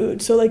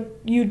 food, so, like,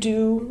 you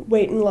do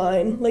wait in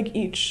line, like,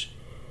 you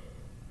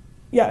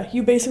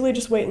basically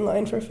just wait in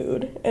line for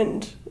food,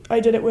 and I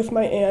did it with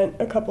my aunt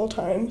a couple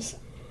times,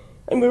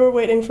 and we were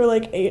waiting for,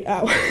 like, 8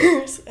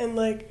 hours, and,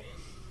 like,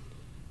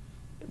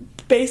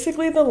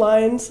 basically the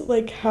lines,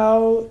 like,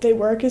 how they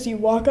work is you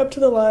walk up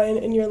to the line,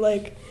 and you're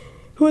like,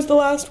 who's the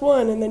last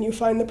one? And then you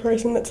find the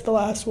person that's the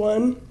last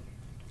one,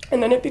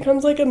 and then it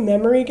becomes, like, a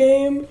memory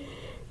game,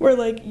 where,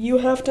 like, you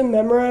have to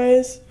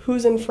memorize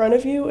who's in front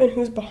of you and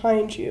who's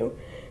behind you,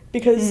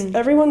 because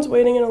everyone's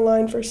waiting in a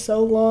line for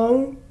so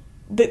long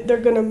that they're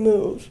gonna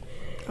move.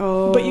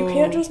 But you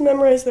can't just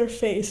memorize their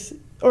face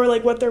or,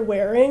 like, what they're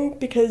wearing,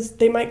 because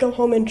they might go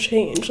home and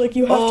change. Like,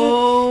 you have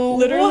to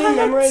literally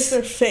memorize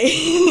their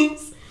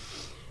face.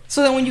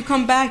 So then when you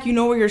come back, you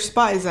know where your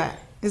spot is at.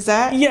 Is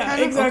that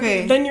exactly.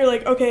 Okay. Then you're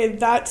like, okay,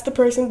 that's the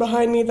person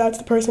behind me, that's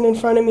the person in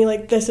front of me,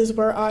 like, this is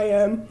where I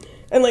am.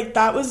 And, like,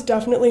 that was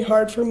definitely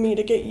hard for me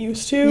to get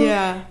used to.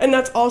 Yeah. And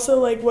that's also,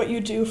 like, what you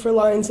do for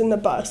lines in the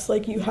bus.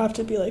 Like, you have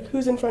to be like,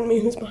 who's in front of me,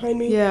 who's behind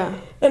me. Yeah.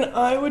 And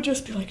I would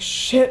just be like,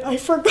 shit, I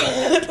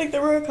forgot. Like,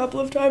 there were a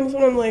couple of times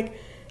when I'm like,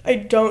 I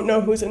don't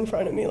know who's in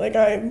front of me. Like,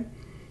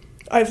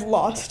 I've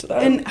lost them.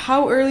 And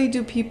how early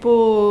do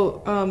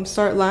people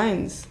start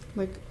lines?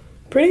 Like,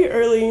 pretty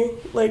early.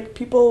 Like,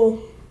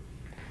 people,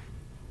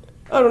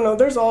 I don't know,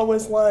 there's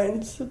always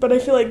lines. But I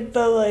feel like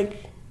the, like,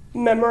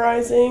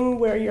 memorizing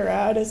where you're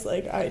at is,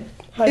 like, I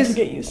had to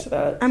get used to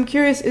that. I'm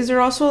curious, is there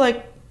also,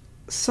 like,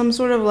 some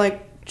sort of,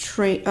 like,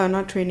 trading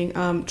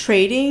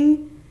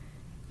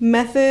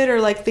method or,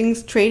 like,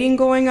 trading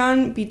going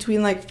on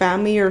between, like,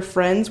 family or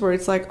friends, where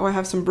it's like, oh, I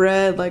have some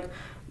bread, like,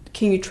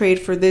 can you trade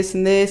for this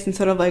and this,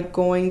 instead of, like,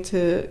 going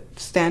to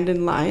stand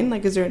in line?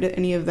 Like, is there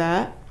any of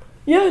that?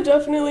 Yeah,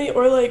 definitely.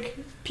 Or, like,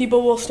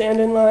 people will stand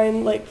in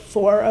line, like,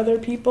 for other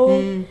people,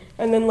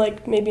 and then,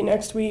 like, maybe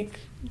next week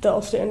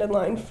they'll stand in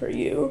line for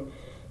you.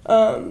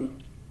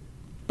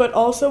 But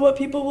also what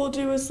people will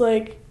do is,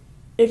 like,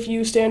 if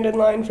you stand in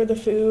line for the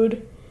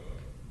food,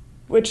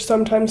 which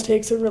sometimes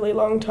takes a really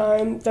long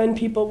time, then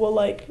people will,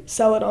 like,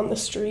 sell it on the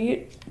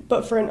street,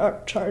 but for an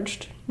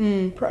upcharged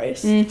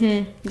price.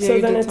 Yeah,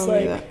 so then it's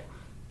like,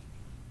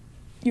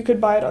 you could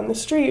buy it on the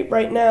street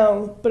right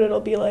now, but it'll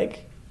be,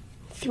 like,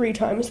 3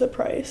 times the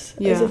price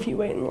as if you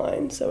wait in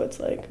line. So it's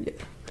like... Yeah.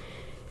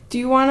 Do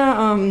you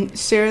want to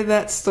share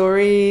that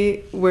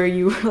story where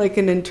you were, like,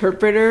 an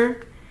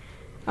interpreter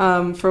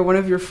for one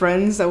of your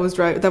friends that was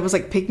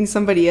like, picking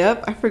somebody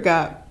up? I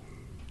forgot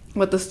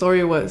what the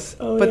story was.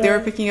 But they were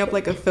picking up,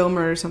 like, a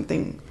filmer or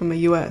something from the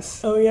U.S.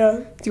 Oh,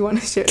 yeah. Do you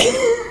want to share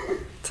it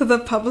to the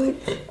public?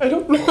 I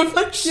don't know if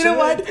I should. You know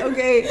what?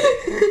 Okay.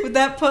 Would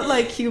that put,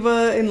 like,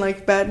 Cuba in,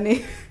 like, bad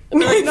name?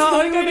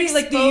 No, it would be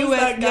like the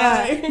U.S.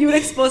 guy. You would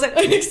expose that.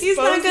 He's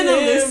not gonna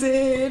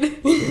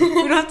listen. We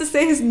don't have to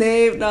say his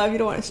name. No, if you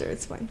don't want to share,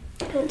 it's fine.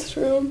 That's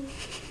true.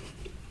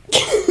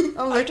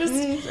 I'm like,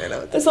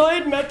 So I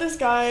had met this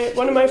guy,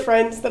 one of my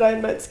friends that I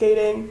had met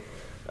skating.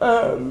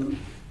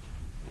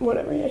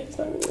 Whatever, yeah, he's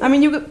not really I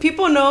mean,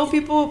 people know,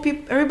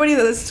 everybody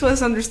that listens to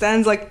us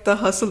understands, like, the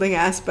hustling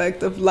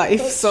aspect of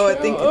life, That's so true.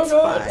 I think it's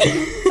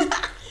fine.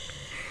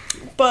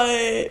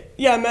 But,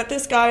 yeah, I met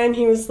this guy, and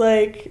he was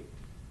like,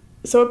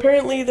 so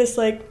apparently this,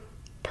 like,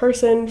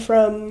 person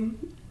from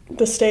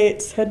the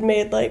States had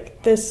made,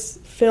 like, this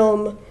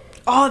film.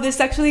 Oh, this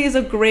actually is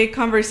a great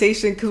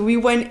conversation, because we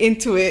went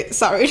into it.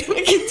 Sorry to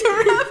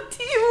interrupt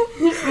you.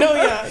 No,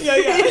 yeah.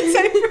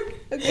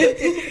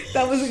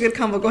 That was a good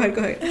combo. Go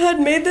ahead. I had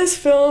made this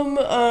film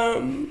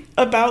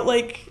about,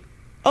 like,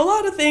 a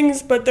lot of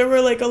things, but there were,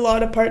 like, a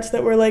lot of parts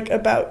that were, like,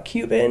 about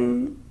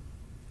Cuban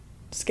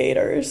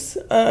skaters.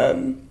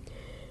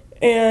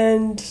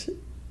 And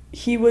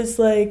he was,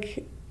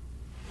 like,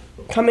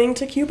 coming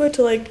to Cuba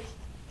to, like,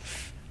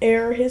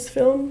 air his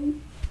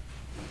film,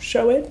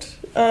 show it.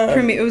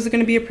 It was going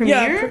to be a premiere?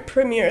 Yeah,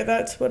 premiere,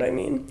 that's what I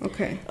mean.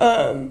 Okay.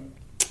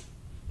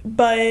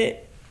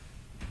 But...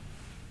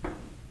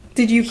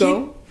 Did you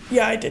go?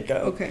 Yeah, I did go.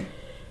 Okay.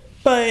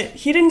 But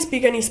he didn't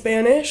speak any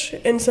Spanish,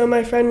 and so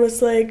my friend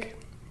was like,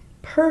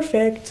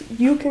 perfect,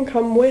 you can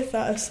come with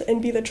us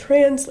and be the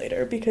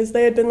translator, because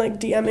they had been, like,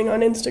 DMing on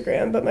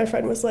Instagram, but my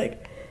friend was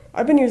like,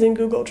 I've been using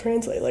Google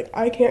Translate, like,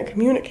 I can't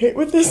communicate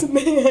with this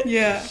man.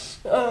 Yeah.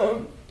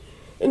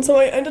 And so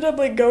I ended up,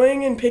 like,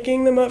 going and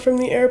picking them up from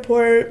the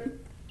airport.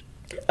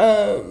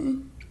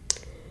 And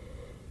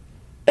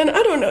I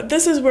don't know,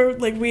 this is where,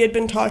 like, we had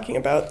been talking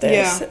about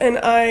this. Yeah. And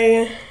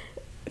I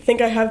think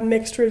I have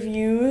mixed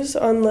reviews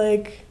on,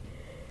 like,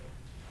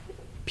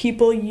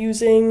 people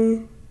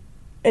using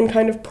and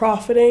kind of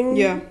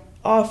profiting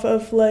off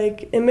of,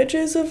 like,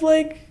 images of,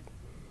 like,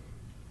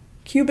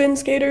 Cuban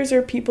skaters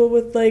or people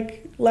with,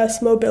 like,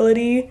 less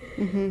mobility.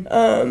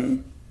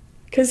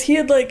 Because he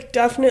had, like,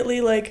 definitely,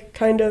 like,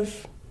 kind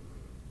of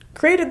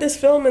created this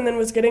film and then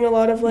was getting a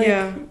lot of,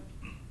 like,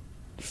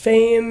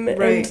 fame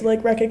and,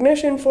 like,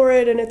 recognition for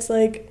it, and it's,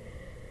 like,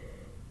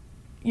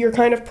 you're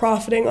kind of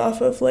profiting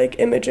off of, like,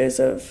 images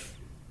of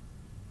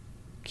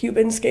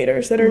Cuban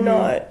skaters that are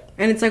not.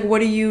 And it's like,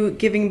 what are you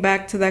giving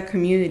back to that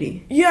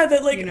community? Yeah,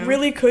 that, like,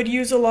 really could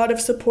use a lot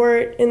of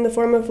support in the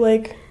form of,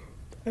 like,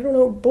 I don't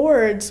know,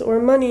 boards or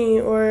money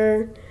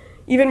or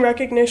even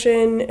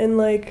recognition, and,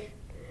 like,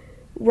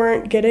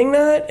 weren't getting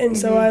that. And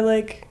so I,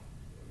 like,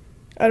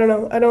 I don't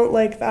know, I don't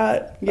like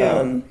that.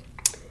 Yeah.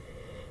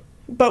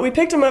 But we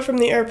picked him up from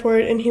the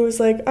airport, and he was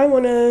like, I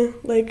want to,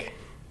 like,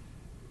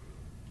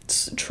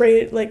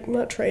 trade, like,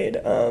 not trade,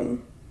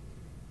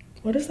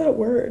 what is that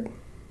word?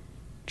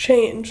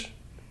 Change.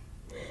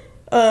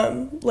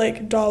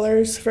 Like,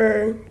 dollars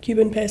for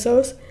Cuban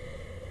pesos.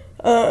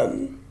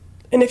 And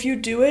if you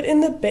do it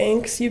in the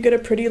banks, you get a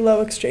pretty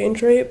low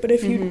exchange rate, but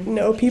if you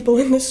know people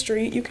in the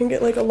street, you can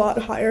get, like, a lot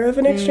higher of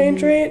an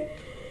exchange rate.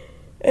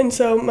 And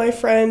so my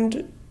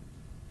friend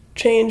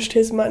changed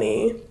his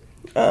money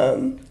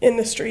in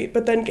the street,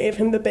 but then gave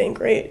him the bank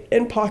rate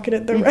and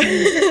pocketed the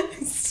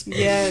rest.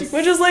 Yes.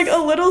 Which is, like, a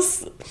little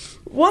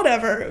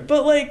whatever,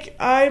 but, like,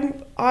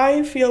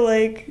 I feel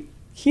like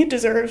he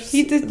deserves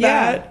that.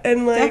 Yeah,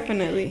 and, like,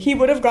 definitely. He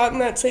would have gotten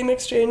that same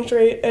exchange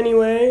rate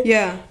anyway.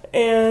 Yeah.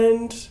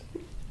 And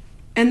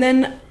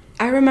then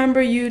I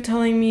remember you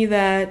telling me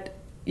that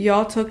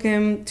y'all took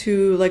him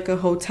to, like, a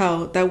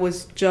hotel that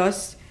was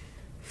just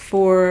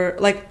for,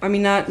 like, I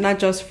mean, not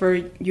just for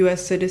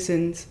U.S.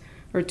 citizens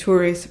or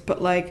tourists,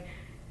 but, like,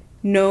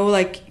 no,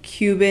 like,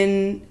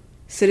 Cuban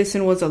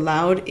citizen was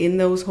allowed in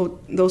those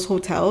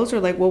hotels, or,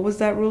 like, what was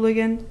that rule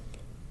again?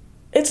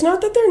 It's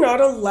not that they're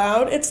not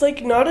allowed. It's,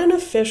 like, not an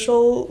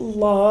official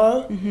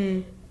law,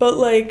 but,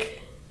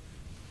 like,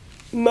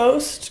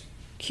 most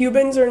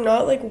Cubans are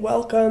not, like,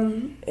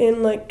 welcome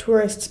in, like,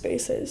 tourist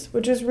spaces,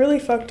 which is really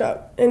fucked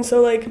up. And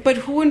so, like... But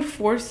who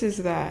enforces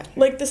that?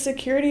 Like, the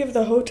security of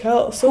the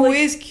hotel. So, who like,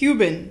 is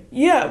Cuban?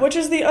 Yeah, which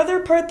is the other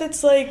part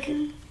that's, like...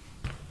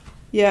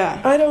 Yeah.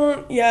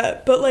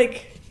 But,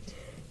 like,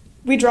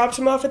 we dropped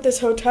him off at this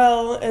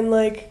hotel, and,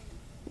 like,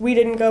 we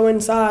didn't go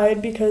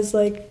inside because,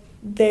 like,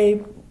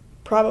 they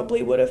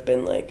probably would have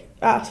been, like,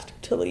 asked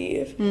to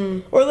leave.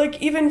 Or, like,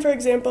 even, for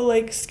example,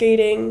 like,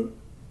 skating...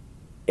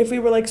 If we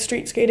were, like,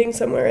 street skating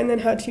somewhere and then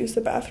had to use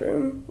the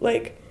bathroom,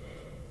 like,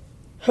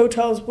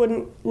 hotels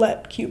wouldn't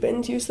let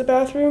Cubans use the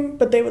bathroom,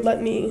 but they would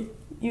let me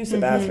use the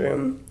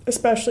bathroom,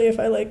 especially if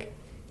I, like,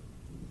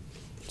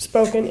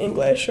 spoke in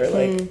English or,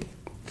 like,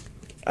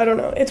 I don't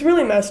know. It's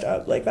really messed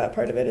up. Like, that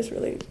part of it is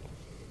really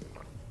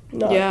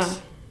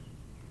not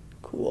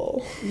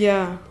cool.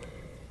 Yeah.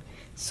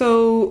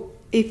 So,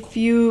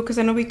 because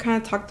I know we kind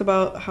of talked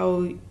about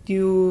how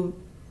you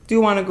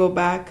do want to go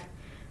back.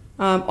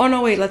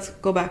 Let's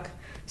go back.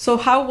 So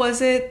how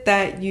was it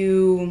that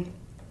you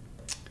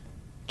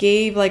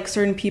gave, like,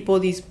 certain people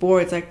these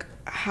boards? Like,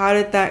 how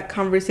did that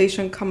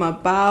conversation come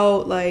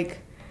about? Like,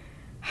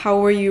 how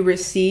were you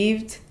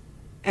received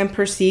and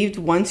perceived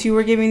once you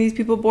were giving these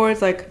people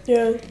boards? Like,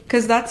 yeah,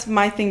 because that's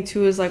my thing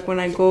too, is, like, when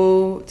I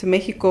go to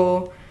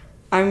Mexico,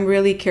 I'm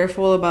really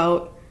careful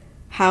about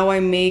how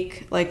I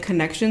make like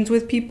connections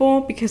with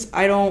people, because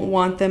I don't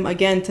want them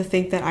again to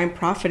think that I'm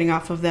profiting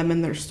off of them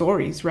and their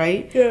stories,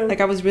 right? Yeah. Like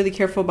I was really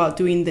careful about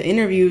doing the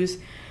interviews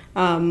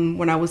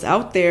when I was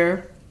out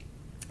there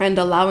and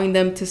allowing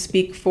them to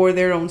speak for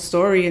their own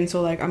story. And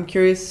so like I'm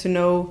curious to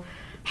know,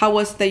 how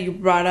was that you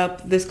brought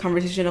up this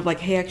conversation of like,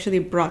 hey, I actually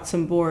brought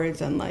some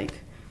boards, and like,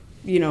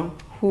 you know,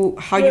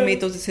 how you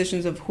made those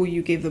decisions of who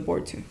you gave the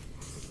board to.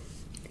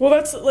 Well,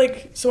 that's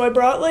like, so I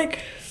brought like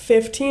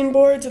 15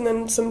 boards and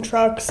then some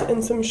trucks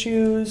and some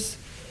shoes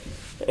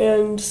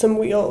and some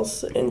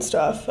wheels and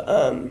stuff.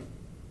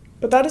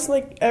 But that is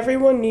like,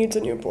 everyone needs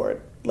a new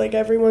board. Like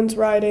everyone's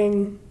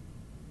riding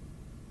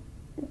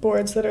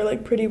boards that are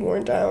like pretty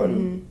worn down.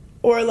 Mm-hmm.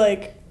 Or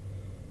like,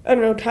 I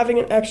don't know, having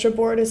an extra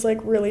board is like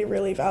really,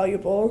 really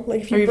valuable.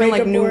 Like if you or even break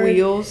like a new board,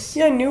 wheels.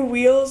 Yeah, new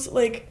wheels,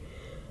 like,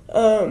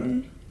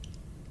 and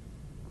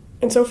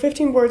so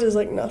 15 boards is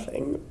like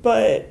nothing.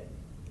 But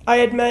I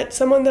had met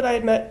someone that I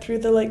had met through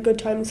the like Good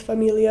Times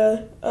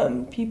Familia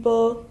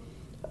people,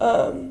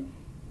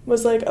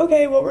 was like,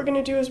 okay, what we're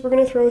gonna do is we're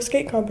gonna throw a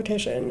skate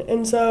competition.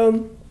 And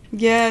so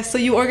Yeah, so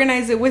you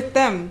organize it with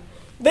them.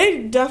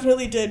 they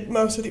definitely did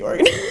most of the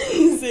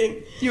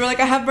organizing. You were like,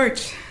 I have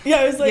merch. Yeah,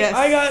 I was like,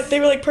 Yes. they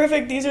were like,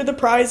 perfect, these are the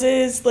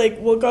prizes, like,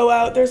 we'll go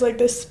out, there's like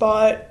this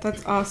spot.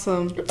 That's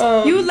awesome.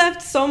 You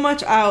left so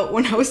much out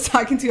when I was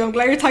talking to you. I'm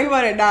glad you're talking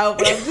about it now,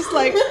 but I'm just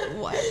like,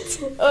 what?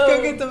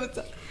 Go get them.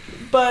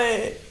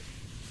 But,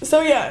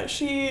 so yeah,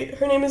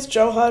 her name is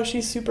Joha,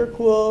 she's super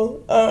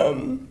cool.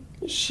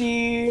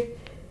 She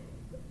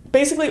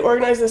basically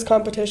organized this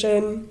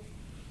competition,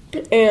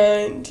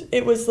 and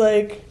it was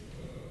like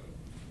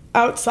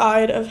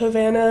outside of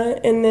Havana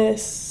in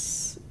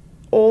this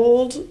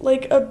old,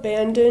 like,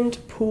 abandoned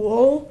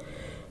pool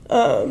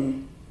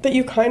that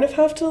you kind of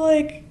have to,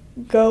 like,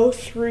 go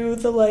through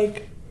the,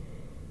 like,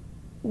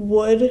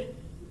 wood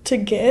to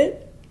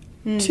get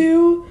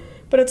to,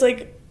 but it's,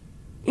 like,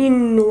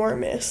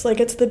 enormous. Like,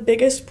 it's the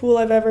biggest pool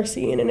I've ever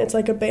seen, and it's,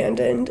 like,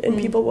 abandoned, and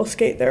people will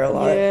skate there a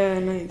lot. Yeah,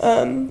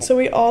 nice. So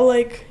we all,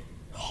 like,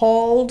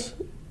 hauled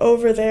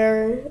over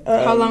there.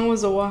 How long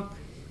was the walk?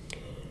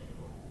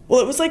 Well,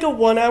 it was like a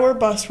 1-hour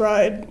bus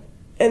ride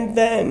and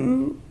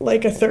then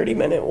like a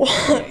 30-minute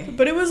walk. Okay.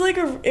 But it was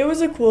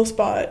a cool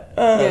spot.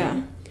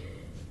 Yeah.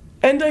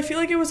 And I feel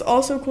like it was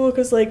also cool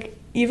because like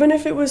even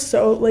if it was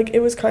so like it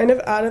was kind of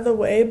out of the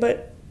way,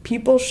 but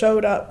people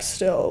showed up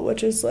still,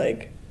 which is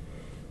like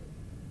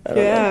I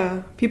don't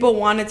know. People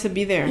wanted to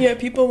be there. Yeah,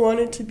 people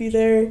wanted to be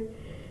there.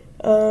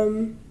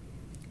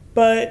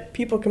 But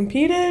people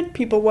competed,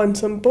 people won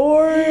some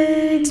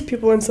boards,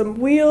 people won some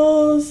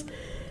wheels.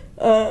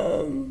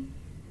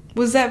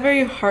 Was that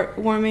very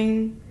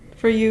heartwarming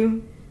for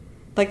you?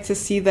 Like to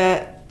see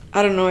that,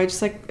 I don't know, I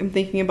just like am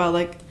thinking about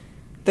like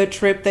the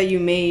trip that you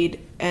made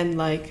and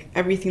like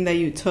everything that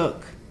you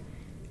took,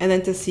 and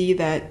then to see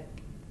that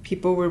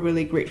people were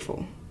really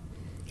grateful.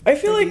 I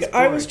feel like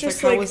I was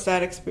just like, how was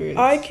that experience?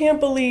 I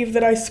can't believe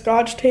that I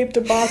scotch taped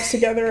a box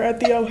together at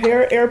the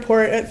O'Hare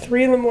airport at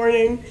 3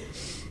 a.m.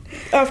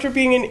 after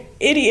being an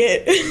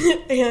idiot,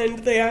 and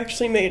they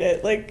actually made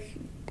it. Like,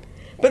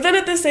 but then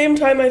at the same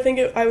time,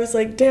 I was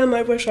like, damn,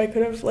 I wish I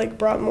could have like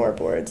brought more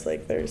boards.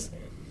 Like, I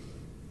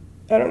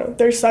don't know,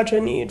 there's such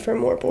a need for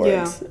more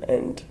boards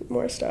and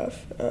more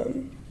stuff.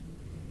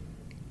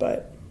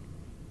 But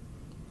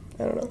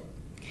I don't know.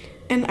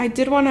 And I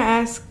did want to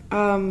ask,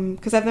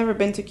 because I've never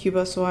been to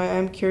Cuba, so I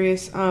am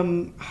curious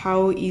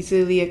how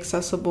easily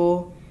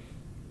accessible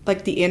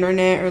like the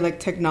internet or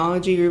like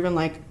technology or even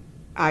like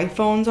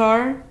iPhones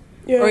are,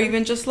 or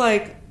even just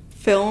like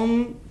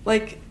film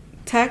like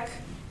tech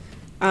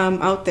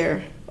out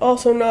there.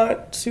 Also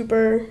not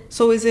super.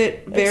 So is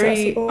it very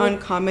accessible.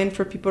 uncommon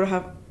for people to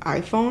have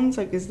iPhones?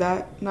 Like, is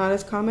that not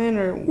as common,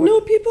 or what?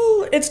 No,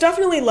 it's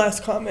definitely less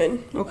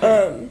common.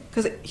 Okay.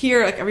 Because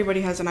here, like,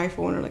 everybody has an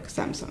iPhone or like a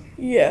Samsung.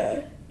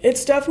 Yeah,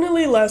 it's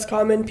definitely less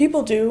common.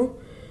 People do,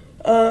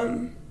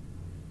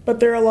 but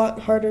they're a lot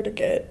harder to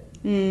get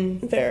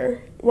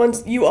there.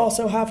 Once you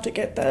also have to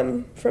get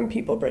them from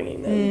people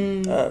bringing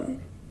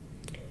them.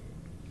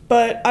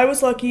 But I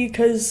was lucky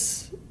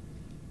because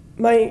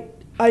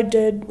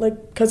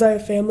because I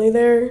have family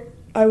there,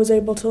 I was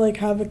able to like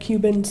have a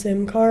Cuban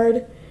SIM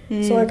card.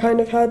 So I kind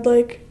of had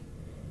like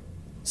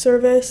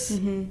service,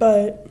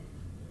 but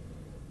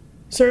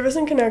service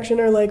and connection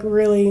are like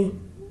really,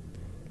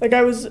 like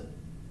I was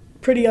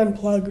pretty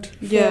unplugged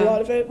for a lot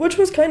of it, which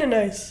was kind of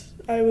nice.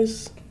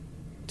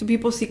 Do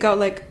people seek out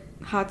like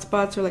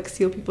hotspots or like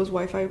steal people's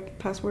Wi-Fi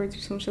passwords or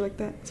some shit like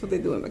that? That's what they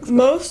do in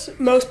Mexico.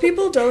 Most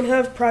people don't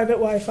have private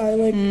Wi-Fi.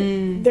 Like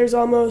there's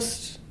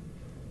almost,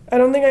 I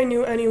don't think I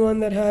knew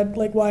anyone that had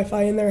like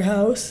Wi-Fi in their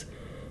house.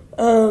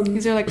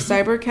 Is there like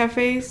cyber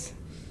cafes?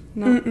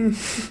 No.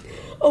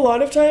 A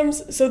lot of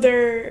times, so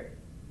there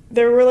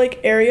were like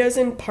areas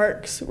in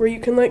parks where you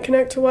can like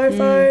connect to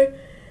Wi-Fi.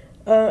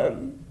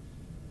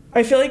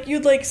 I feel like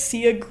you'd like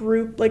see a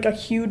group, like a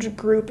huge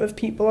group of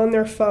people on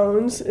their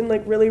phones in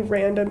like really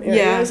random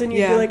areas, and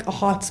you'd be like a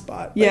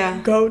hotspot.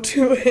 Like, go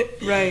to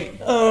it. Right.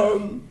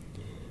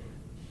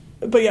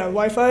 But yeah,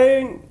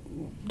 Wi-Fi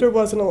there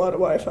wasn't a lot of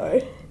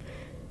Wi-Fi.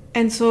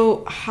 And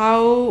so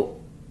how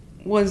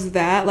was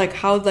that, like,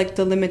 how, like,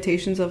 the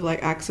limitations of,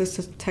 like, access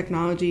to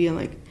technology and,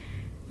 like,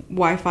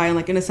 Wi-Fi and,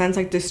 like, in a sense,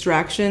 like,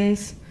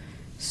 distractions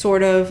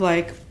sort of,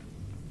 like,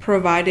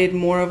 provided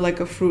more of, like,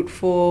 a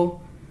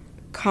fruitful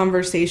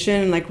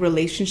conversation and, like,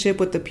 relationship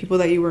with the people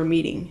that you were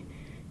meeting?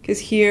 Because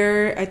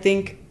here, I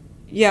think,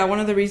 yeah, one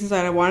of the reasons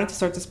that I wanted to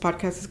start this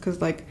podcast is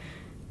because, like,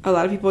 a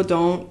lot of people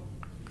don't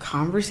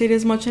conversate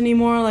as much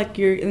anymore. Like,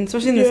 and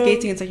especially in the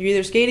skating, it's like you're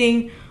either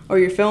skating or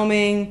you're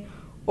filming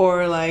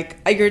or, like,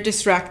 you're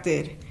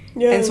distracted.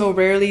 Yeah. And so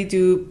rarely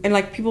and,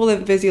 like, people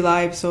live busy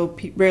lives, so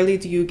rarely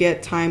do you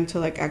get time to,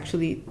 like,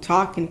 actually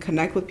talk and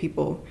connect with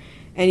people.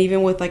 And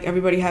even with, like,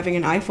 everybody having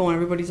an iPhone,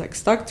 everybody's, like,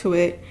 stuck to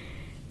it.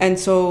 And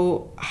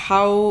so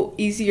how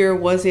easier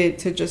was it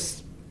to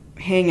just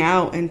hang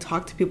out and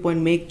talk to people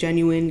and make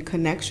genuine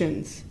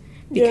connections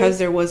because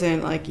there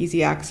wasn't, like,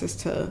 easy access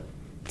to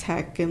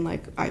tech and,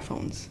 like,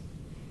 iPhones?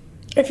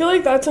 I feel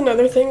like that's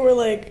another thing where,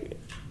 like,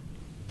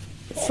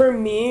 for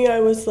me,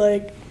 I was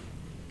like,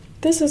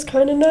 this is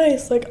kind of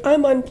nice, like,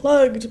 I'm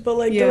unplugged, but,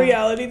 like, the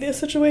reality of the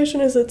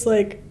situation is it's,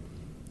 like,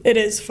 it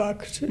is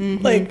fucked.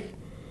 Mm-hmm.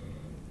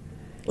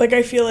 Like,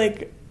 I feel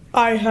like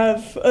I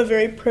have a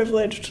very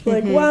privileged,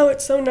 like, wow,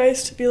 it's so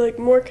nice to be, like,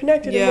 more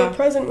connected and more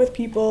present with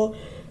people,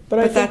 but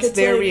I think that's it's,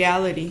 their like,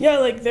 reality. Yeah,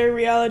 like, their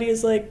reality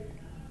is, like,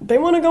 they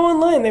want to go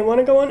online, they want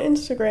to go on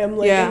Instagram,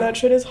 like, and that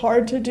shit is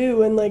hard to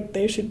do, and, like,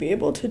 they should be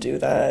able to do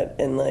that,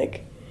 and,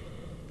 like,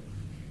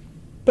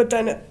 but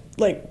then,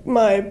 like,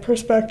 my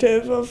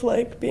perspective of,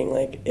 like, being,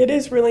 like, it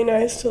is really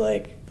nice to,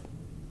 like,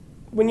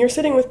 when you're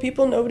sitting with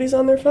people, nobody's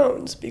on their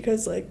phones,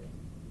 because, like,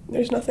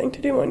 there's nothing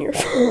to do on your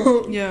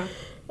phone. Yeah.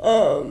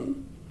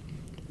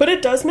 But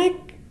it does make,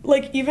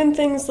 like, even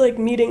things, like,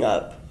 meeting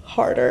up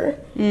harder.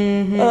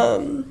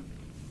 Mm-hmm.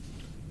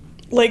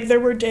 Like,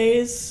 there were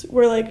days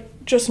where,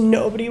 like, just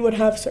nobody would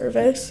have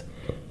service,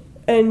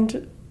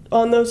 and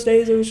on those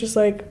days it was just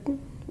like,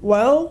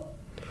 well,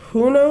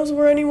 who knows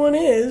where anyone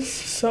is,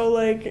 so,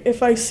 like,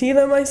 if I see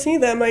them,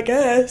 I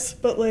guess,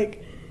 but,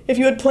 like, if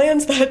you had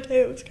plans that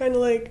day, it was kind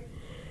of like,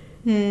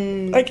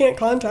 I can't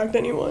contact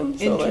anyone.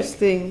 So,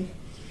 interesting.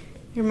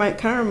 Like,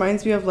 kind of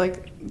reminds me of,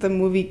 like, the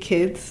movie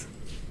Kids.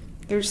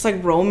 They're just,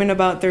 like, roaming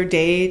about their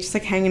day, just,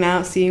 like, hanging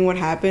out, seeing what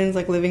happens,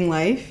 like, living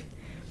life.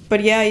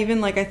 But, yeah,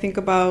 even, like, I think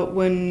about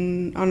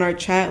when on our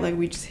chat, like,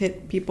 we just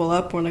hit people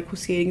up, we're like,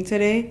 who's skating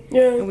today?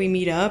 Yeah. And we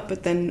meet up,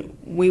 but then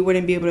we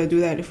wouldn't be able to do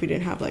that if we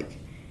didn't have, like,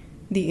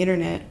 the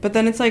internet. But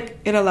then it's, like,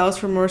 it allows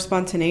for more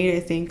spontaneity,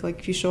 I think. Like,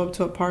 if you show up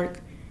to a park,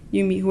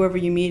 you meet whoever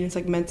you meet, and it's,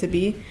 like, meant to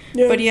be.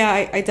 Yeah. But,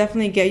 yeah, I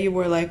definitely get you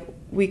where, like,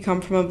 we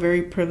come from a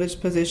very privileged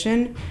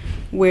position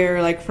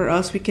where, like, for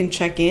us, we can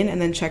check in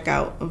and then check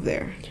out of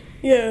there.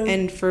 Yeah.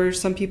 And for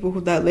some people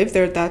that live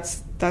there,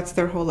 that's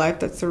their whole life,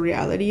 that's their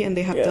reality, and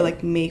they have to,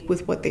 like, make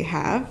with what they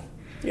have.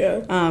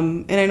 Yeah.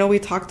 And I know we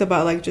talked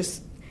about, like,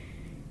 just,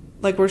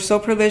 like, we're so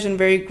privileged and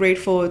very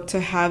grateful to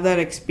have that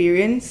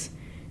experience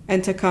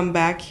and to come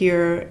back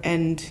here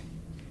and,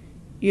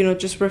 you know,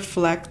 just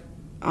reflect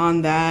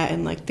on that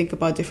and, like, think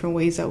about different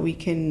ways that we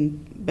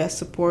can best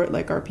support,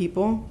 like, our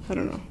people. I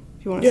don't know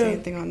if you want to say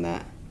anything on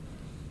that.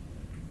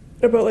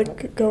 About,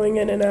 like, going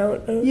in and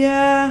out of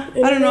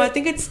internet? I don't know. I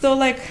think it's still,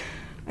 like,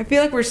 I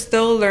feel like we're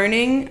still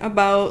learning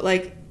about,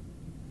 like,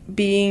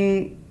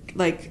 being,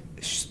 like,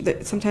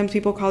 sometimes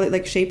people call it,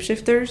 like,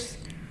 shapeshifters.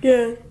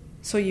 Yeah.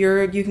 So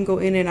you can go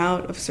in and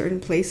out of certain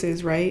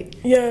places, right?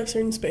 Yeah,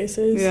 certain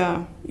spaces.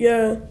 Yeah.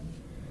 Yeah.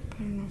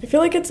 I feel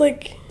like it's,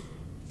 like,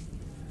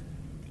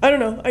 I don't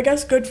know, I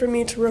guess good for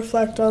me to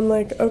reflect on,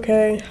 like,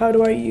 okay, how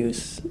do I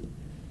use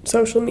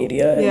social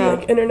media and,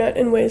 like, internet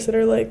in ways that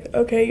are, like,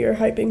 okay, you're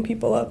hyping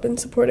people up and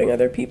supporting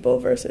other people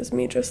versus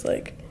me just,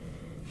 like,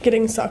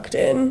 getting sucked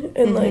in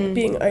and, like,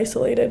 being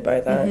isolated by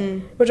that,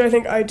 which I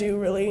think I do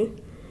really,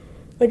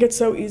 like, it's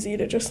so easy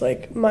to just,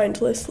 like,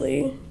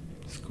 mindlessly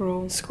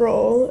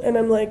scroll, and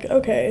I'm like,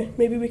 okay,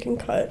 maybe we can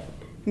cut.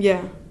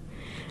 Yeah.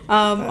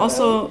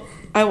 Also,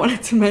 I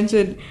wanted to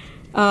mention,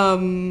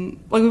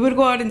 like, we would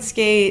go out and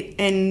skate,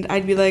 and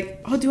I'd be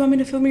like, oh, do you want me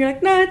to film? And you're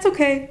like, nah, it's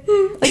okay.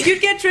 Like,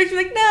 you'd get tricked,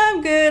 you're like, nah,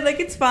 I'm good, like,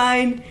 it's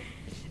fine.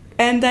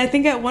 And I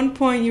think at one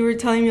point you were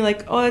telling me,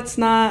 like, oh, it's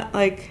not,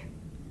 like,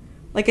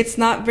 it's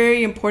not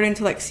very important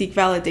to, like, seek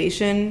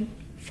validation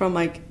from,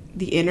 like,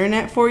 the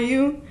internet for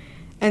you.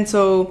 And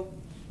so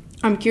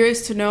I'm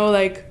curious to know,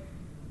 like,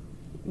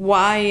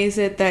 why is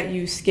it that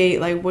you skate?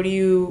 Like, what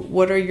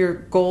are your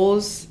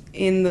goals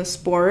in the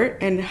sport,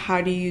 and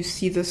how do you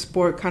see the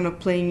sport kind of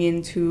playing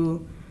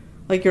into,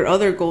 like, your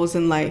other goals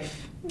in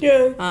life?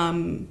 Yeah.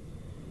 And,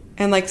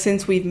 like,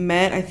 since we've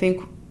met, I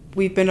think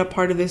we've been a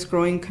part of this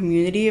growing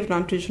community of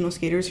non-traditional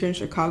skaters here in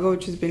Chicago,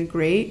 which has been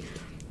great.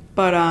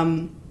 But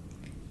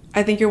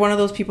I think you're one of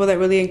those people that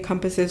really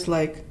encompasses,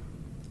 like,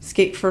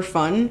 skate for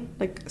fun,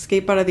 like,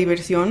 skate para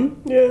diversión.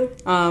 Yeah.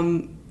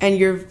 And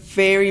you're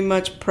very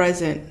much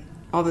present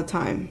all the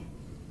time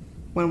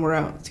when we're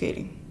out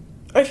skating.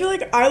 I feel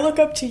like I look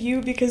up to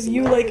you because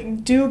you,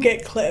 like, do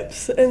get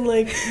clips and,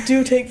 like,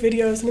 do take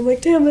videos, and I'm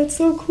like, damn, that's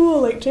so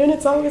cool. Like,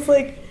 Janet's always,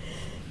 like,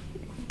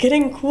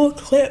 getting cool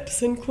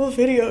clips and cool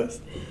videos.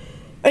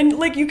 And,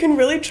 like, you can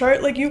really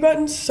chart, like, you've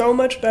gotten so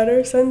much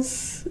better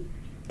since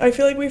I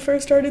feel like we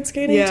first started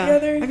skating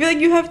together. I feel like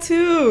you have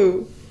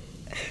too.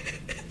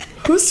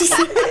 Who's to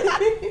say?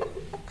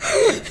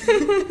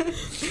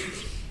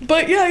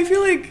 But yeah, I feel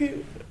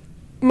like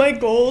my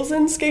goals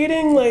in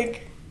skating,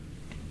 like,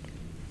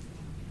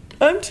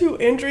 I'm too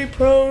injury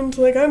prone.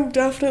 Like, I'm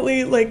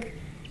definitely, like,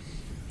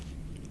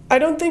 I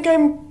don't think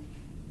I'm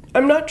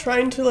not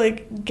trying to,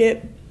 like,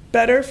 get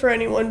better for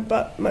anyone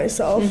but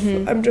myself.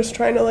 Mm-hmm. I'm just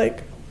trying to,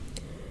 like,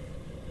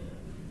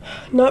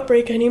 not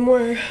break any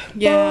more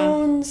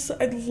bones.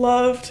 I'd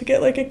love to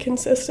get, like, a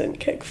consistent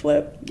kick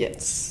flip.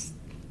 Yes.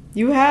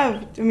 You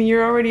have. I mean,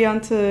 you're already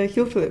onto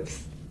heel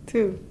flips,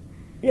 too.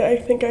 Yeah, I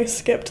think I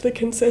skipped the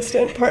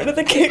consistent part of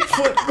the kick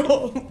flip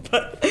goal,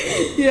 but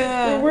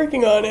yeah, we're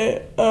working on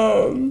it.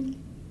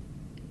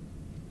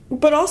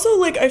 But also,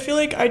 like, I feel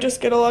like I just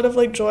get a lot of,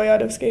 like, joy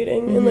out of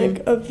skating and,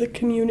 like, of the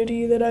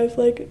community that I've,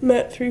 like,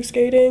 met through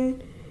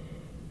skating.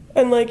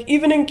 And, like,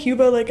 even in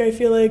Cuba, like, I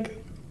feel like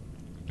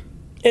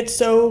it's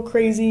so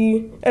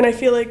crazy, and I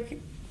feel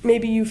like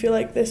maybe you feel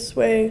like this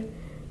way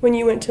when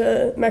you went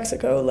to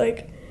Mexico,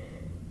 like,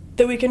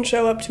 that we can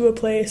show up to a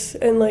place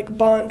and, like,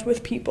 bond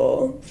with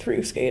people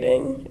through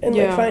skating and,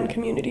 like, find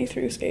community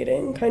through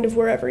skating, kind of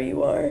wherever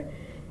you are.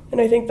 And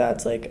I think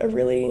that's, like,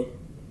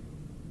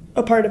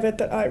 a part of it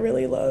that I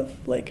really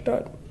love, like,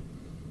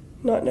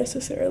 not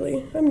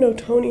necessarily. I'm no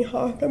Tony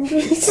Hawk, I'm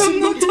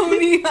no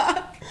Tony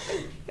Hawk.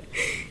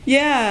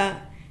 Yeah,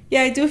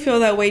 I do feel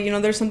that way. You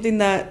know, there's something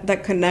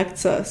that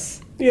connects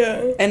us.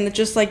 Yeah. And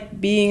just, like,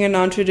 being a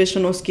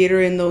non-traditional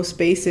skater in those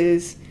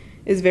spaces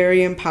is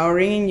very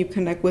empowering, and you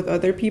connect with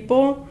other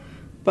people.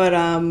 But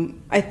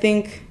I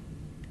think,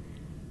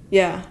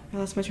 I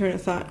lost my train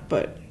of thought.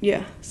 But,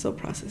 still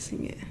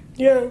processing it.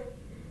 Yeah.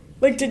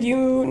 Like, did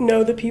you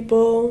know the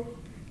people?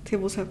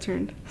 Tables have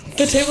turned.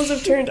 The tables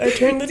have turned. I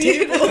turned the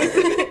table.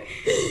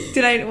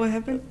 What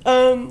happened?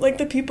 Like,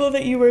 the people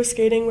that you were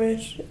skating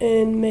with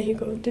in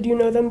Mexico, did you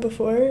know them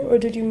before, or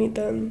did you meet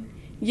them?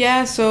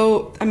 Yeah,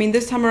 so, I mean,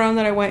 this time around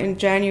that I went in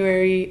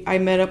January, I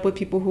met up with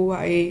people who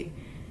I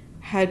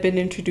had been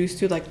introduced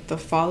to, like,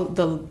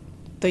 the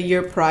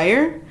year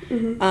prior.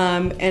 Mm-hmm.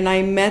 And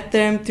I met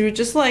them through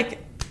just, like,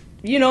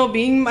 you know,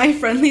 being my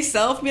friendly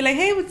self, be like,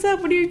 hey, what's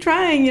up? What are you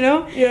trying, you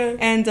know? Yeah.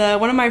 And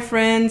one of my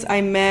friends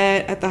I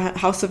met at the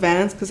House of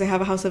Vans, because they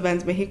have a House of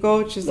Vans Mexico,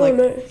 which is, like,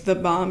 nice. The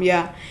bomb,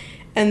 yeah.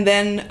 And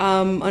then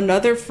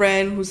another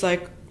friend who's,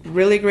 like,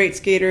 really great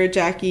skater,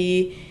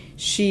 Jackie,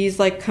 she's,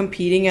 like,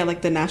 competing at,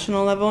 like, the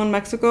national level in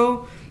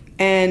Mexico.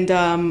 And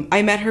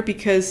I met her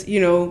because, you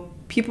know,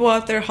 people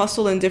out there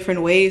hustle in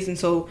different ways. And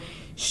so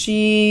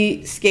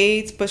she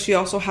skates, but she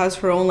also has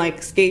her own,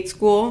 like, skate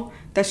school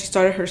that she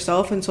started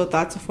herself, and so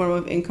that's a form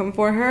of income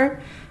for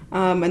her.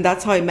 And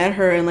that's how I met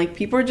her. And, like,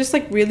 people are just,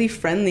 like, really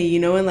friendly, you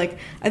know? And, like,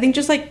 I think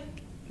just, like,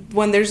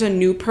 when there's a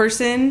new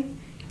person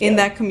in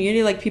that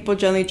community, like, people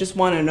generally just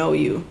want to know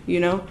you, you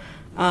know?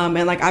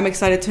 And, like, I'm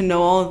excited to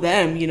know all of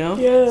them, you know?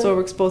 Yeah. So it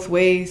works both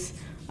ways.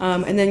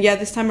 And then,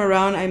 this time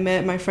around, I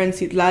met my friend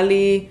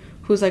Citlali,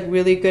 who's, like,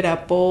 really good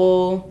at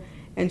bowl,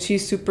 and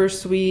she's super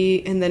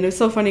sweet. And then it was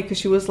so funny because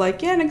she was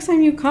like, next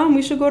time you come,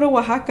 we should go to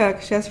Oaxaca,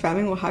 because she has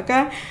family in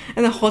Oaxaca.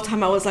 And the whole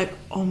time I was like,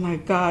 oh my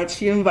God,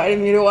 she invited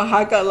me to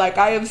Oaxaca. Like,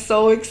 I am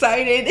so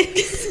excited.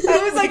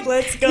 I was like,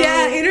 let's go.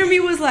 Yeah, inner me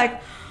was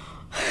like,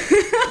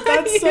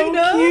 that's so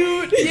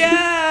cute.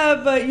 Yeah,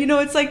 but, you know,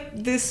 it's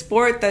like this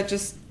sport that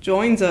just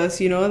joins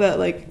us, you know, that,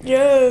 like,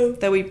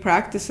 that we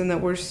practice and that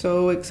we're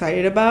so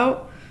excited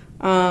about.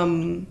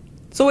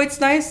 So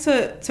it's nice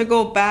to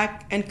go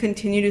back and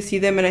continue to see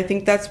them. And I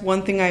think that's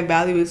one thing I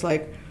value is,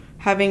 like,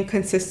 having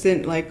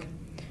consistent, like,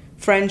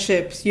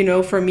 friendships. You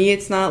know, for me,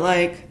 it's not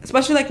like,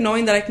 especially, like,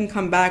 knowing that I can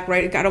come back,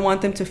 right? I don't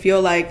want them to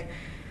feel like,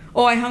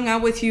 oh, I hung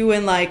out with you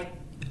and, like,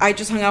 I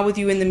just hung out with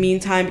you in the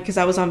meantime because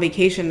I was on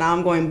vacation. Now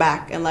I'm going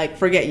back and, like,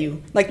 forget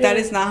you. Like, that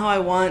is not how I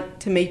want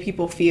to make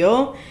people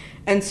feel.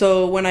 And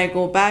so when I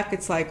go back,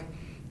 it's like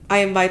I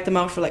invite them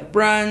out for, like,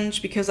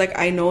 brunch because, like,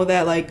 I know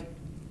that, like,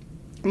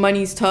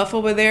 money's tough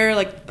over there,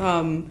 like,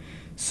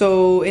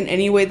 so in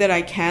any way that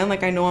I can,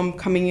 like, I know I'm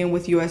coming in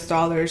with US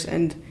dollars,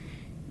 and,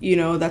 you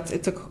know,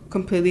 it's a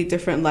completely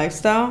different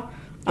lifestyle.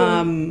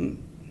 So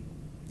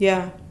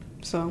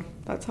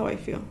that's how I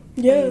feel.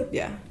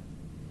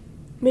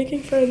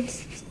 Making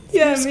friends.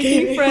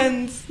 Making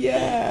friends.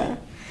 I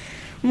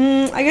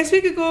guess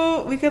we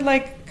could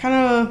like kind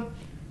of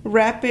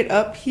wrap it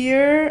up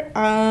here.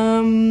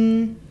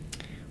 Why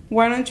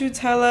don't you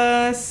tell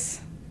us,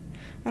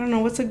 I don't know,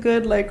 what's a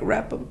good, like,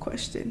 wrap-up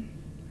question?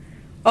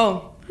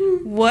 I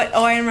remember.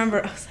 I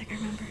remember.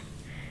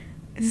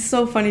 This is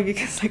so funny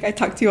because, like, I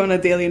talk to you on a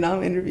daily, now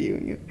I'm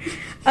interviewing you.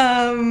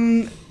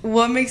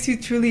 What makes you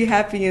truly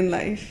happy in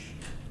life?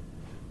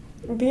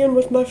 Being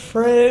with my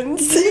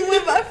friends. Being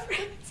with my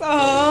friends.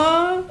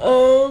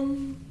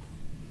 Aww.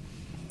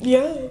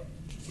 Yeah.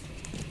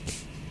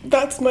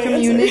 That's my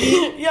community.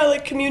 Answer. Yeah,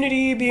 like,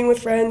 community, being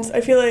with friends. I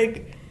feel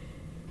like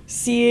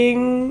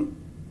seeing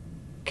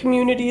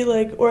community,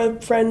 like, or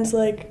friends,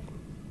 like,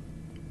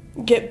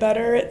 get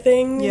better at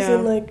things Yeah.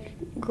 and, like,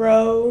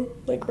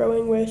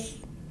 growing with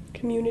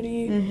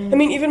community. Mm-hmm. I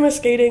mean, even with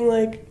skating,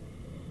 like,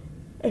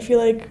 I feel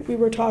like we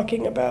were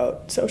talking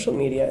about social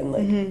media, and,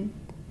 like, Mm-hmm.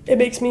 it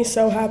makes me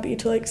so happy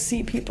to, like,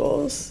 see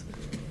people's,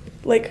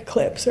 like,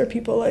 clips or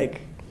people,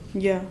 like,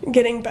 Yeah.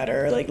 getting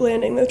better, like,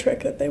 landing the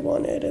trick that they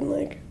wanted, and,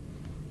 like,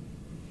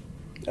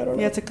 I don't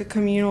know. Yeah, it's like a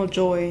communal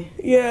joy.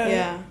 Yeah.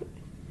 Yeah.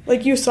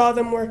 Like, you saw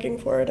them working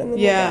for it, and then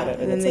Yeah, they got it.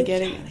 and then it's they like,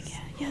 get it. You're like,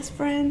 yeah, yes,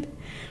 friend.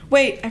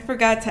 Wait, I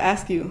forgot to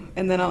ask you,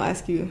 and then I'll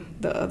ask you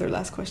the other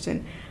last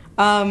question.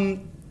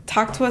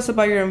 Talk to us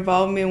about your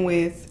involvement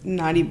with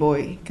Naughty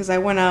Boy, because I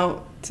went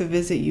out to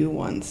visit you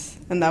once,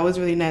 and that was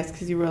really nice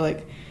because you were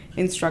like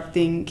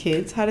instructing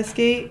kids how to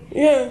skate.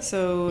 Yeah.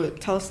 So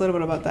tell us a little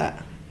bit about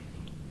that.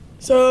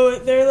 So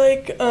they're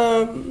like,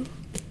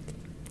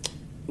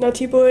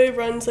 Naughty Boy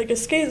runs like a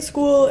skate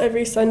school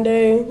every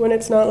Sunday when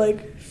it's not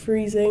like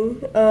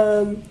freezing,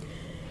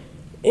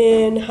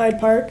 in Hyde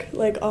Park,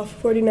 like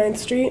off 49th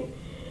Street.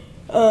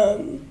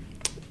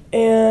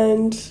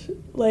 And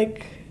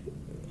like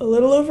a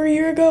little over a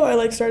year ago, I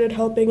like started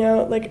helping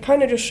out, like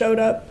kind of just showed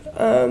up,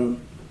 and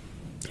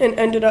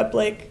ended up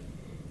like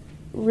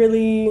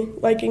really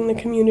liking the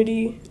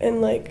community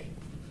and like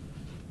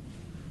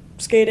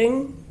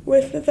skating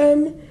with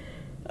them.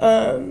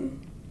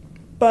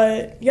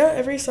 But yeah,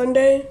 every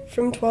Sunday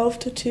from 12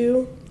 to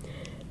 2.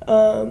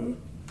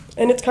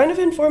 And it's kind of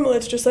informal.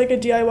 It's just like a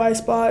DIY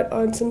spot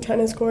on some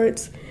tennis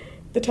courts.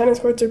 The tennis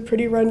courts are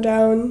pretty run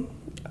down.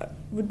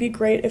 Would be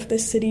great if the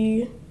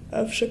city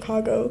of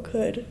Chicago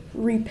could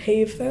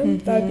repave them.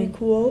 Mm-hmm. That'd be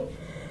cool.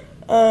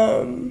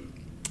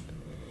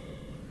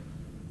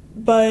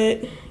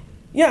 But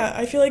yeah,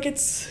 I feel like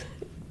it's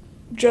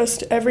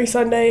just every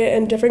Sunday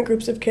and different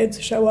groups of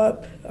kids show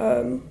up.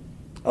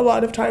 A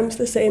lot of times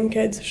the same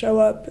kids show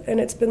up,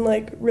 and it's been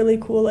like really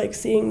cool like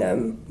seeing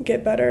them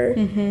get better,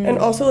 Mm-hmm. and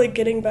also like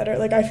getting better.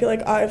 Like I feel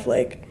like I've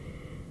like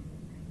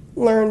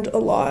learned a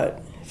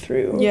lot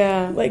through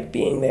like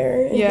being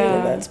there and being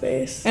in that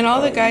space. And all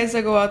the guys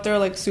that go out there are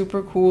like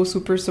super cool,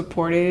 super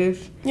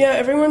supportive. Yeah,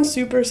 everyone's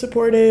super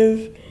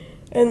supportive,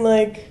 and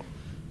like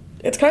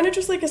it's kind of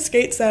just like a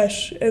skate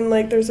sesh, and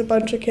like there's a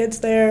bunch of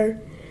kids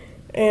there,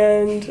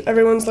 and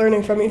everyone's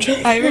learning from each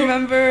other. I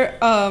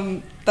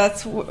remember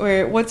that's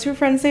where, what's your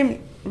friend's name?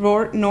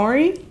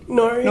 Nori?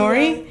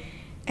 Nori. Yeah.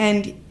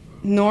 And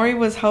Nori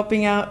was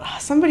helping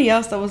out somebody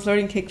else that was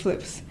learning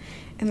kickflips.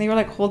 And they were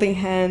like holding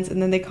hands,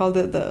 and then they called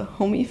it the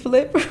homie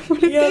flip.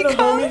 What did they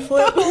call it?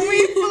 Flip. The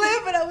homie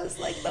flip. And I was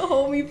like, the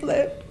homie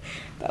flip.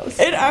 That was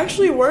It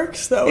actually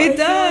works though. It I feel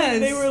does.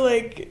 like they were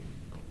like,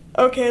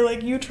 okay,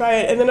 like you try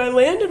it, and then I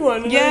landed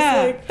one. And yeah,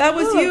 I was like, that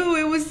was you.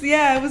 It was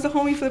a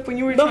homie flip when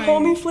you were the trying.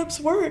 homie flips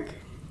work.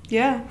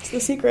 Yeah. It's the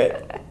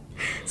secret.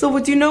 So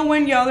would you know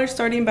when y'all are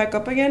starting back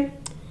up again?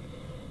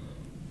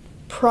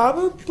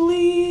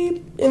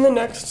 Probably in the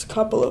next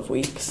couple of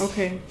weeks.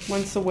 Okay,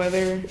 once the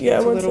weather Yeah,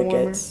 gets a once little it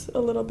warmer. gets a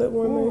little bit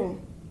warmer.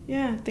 Ooh.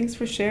 Yeah, thanks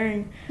for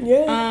sharing.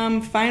 Yeah.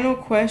 Final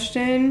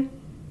question.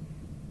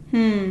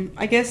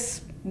 I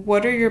guess,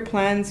 what are your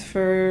plans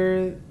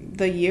for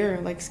the year?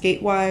 Like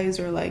skate-wise,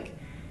 or like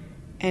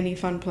any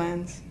fun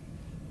plans?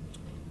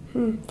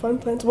 Fun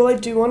plans. Well, I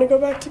do want to go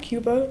back to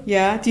Cuba.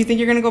 Yeah? Do you think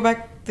you're going to go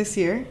back this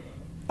year?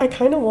 I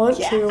kind of want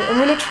to. I'm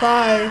going to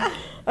try.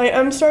 I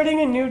am starting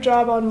a new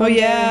job on Monday.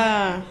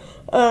 Oh,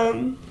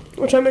 yeah.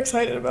 Which I'm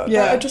excited about.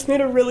 Yeah. I just made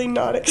a really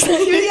not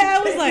excited Yeah,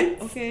 I was face.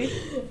 like,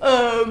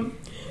 okay.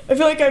 I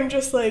feel like I'm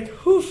just like,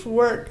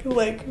 work.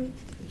 Like,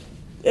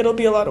 it'll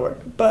be a lot of work.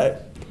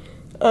 But,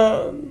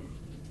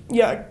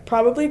 yeah,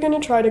 probably going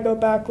to try to go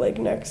back, like,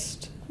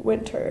 next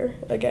winter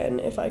again,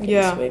 if I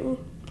can swing.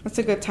 That's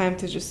a good time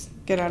to just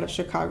get out of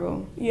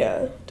Chicago.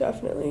 Yeah,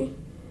 definitely.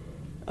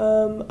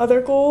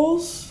 Other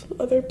goals?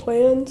 Other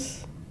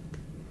plans?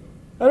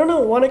 I don't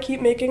know. Want to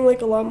keep making,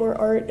 like, a lot more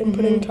art and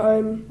putting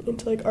time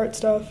into, like, art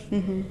stuff.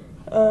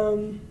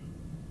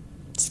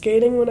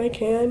 Skating when I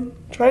can.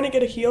 Trying to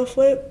get a heel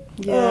flip.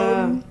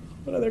 Yeah.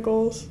 What other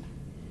goals?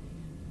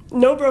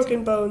 No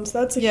broken bones.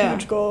 That's a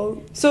huge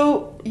goal.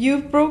 So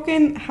you've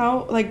broken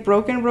how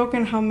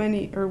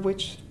many, or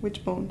which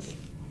bones?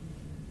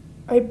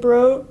 I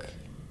broke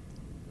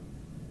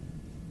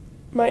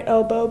my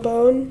elbow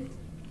bone,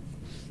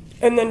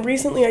 and then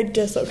recently I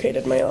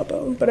dislocated my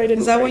elbow, but I didn't.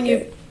 Is that break when you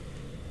it.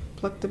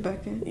 plucked it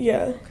back in?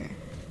 Yeah. Okay.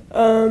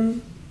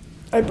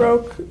 I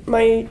broke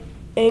my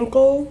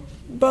ankle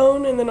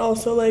bone and then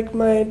also like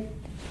my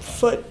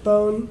foot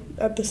bone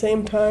at the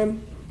same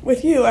time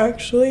with you,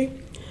 actually.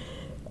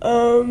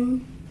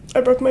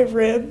 I broke my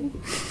rib.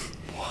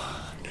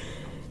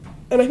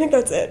 And I think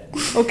that's it.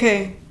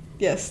 Okay.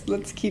 Yes,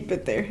 let's keep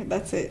it there.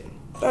 That's it.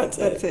 That's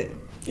it.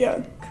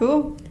 Yeah.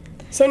 Cool.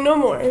 So no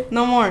more.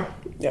 No more.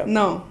 Yeah.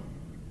 No.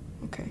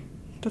 Okay.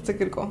 That's a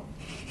good goal.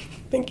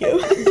 Thank you.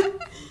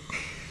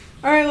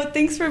 All right. Well,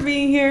 thanks for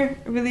being here.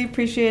 I really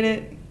appreciate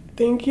it.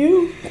 Thank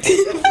you. This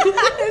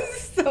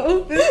is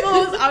the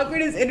most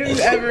awkwardest interview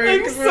ever.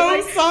 I'm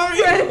so sorry.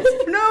 Friends.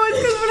 No, it's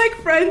because we're like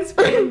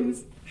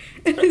friends.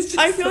 And it's just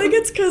I feel like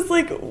it's because,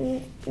 like,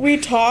 we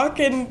talk,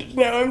 and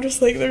now I'm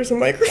just like, there's a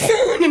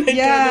microphone, and I don't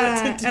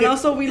know what to do. And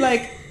also we,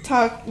 like,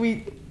 talk,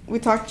 we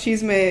talk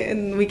chisme,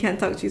 and we can't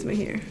talk chisme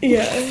here.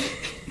 Yeah,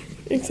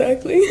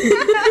 exactly.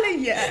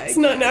 Yeah. It's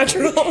not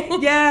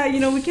natural. Yeah, you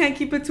know, we can't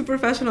keep it too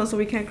professional, so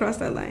we can't cross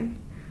that line.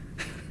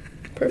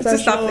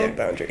 Professional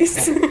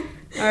boundaries. All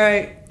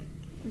right.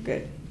 We're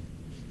good.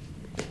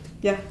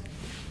 Yeah.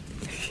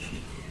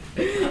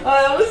 Oh,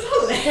 that was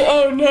hilarious.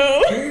 Oh,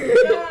 no.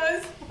 That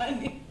was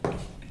funny.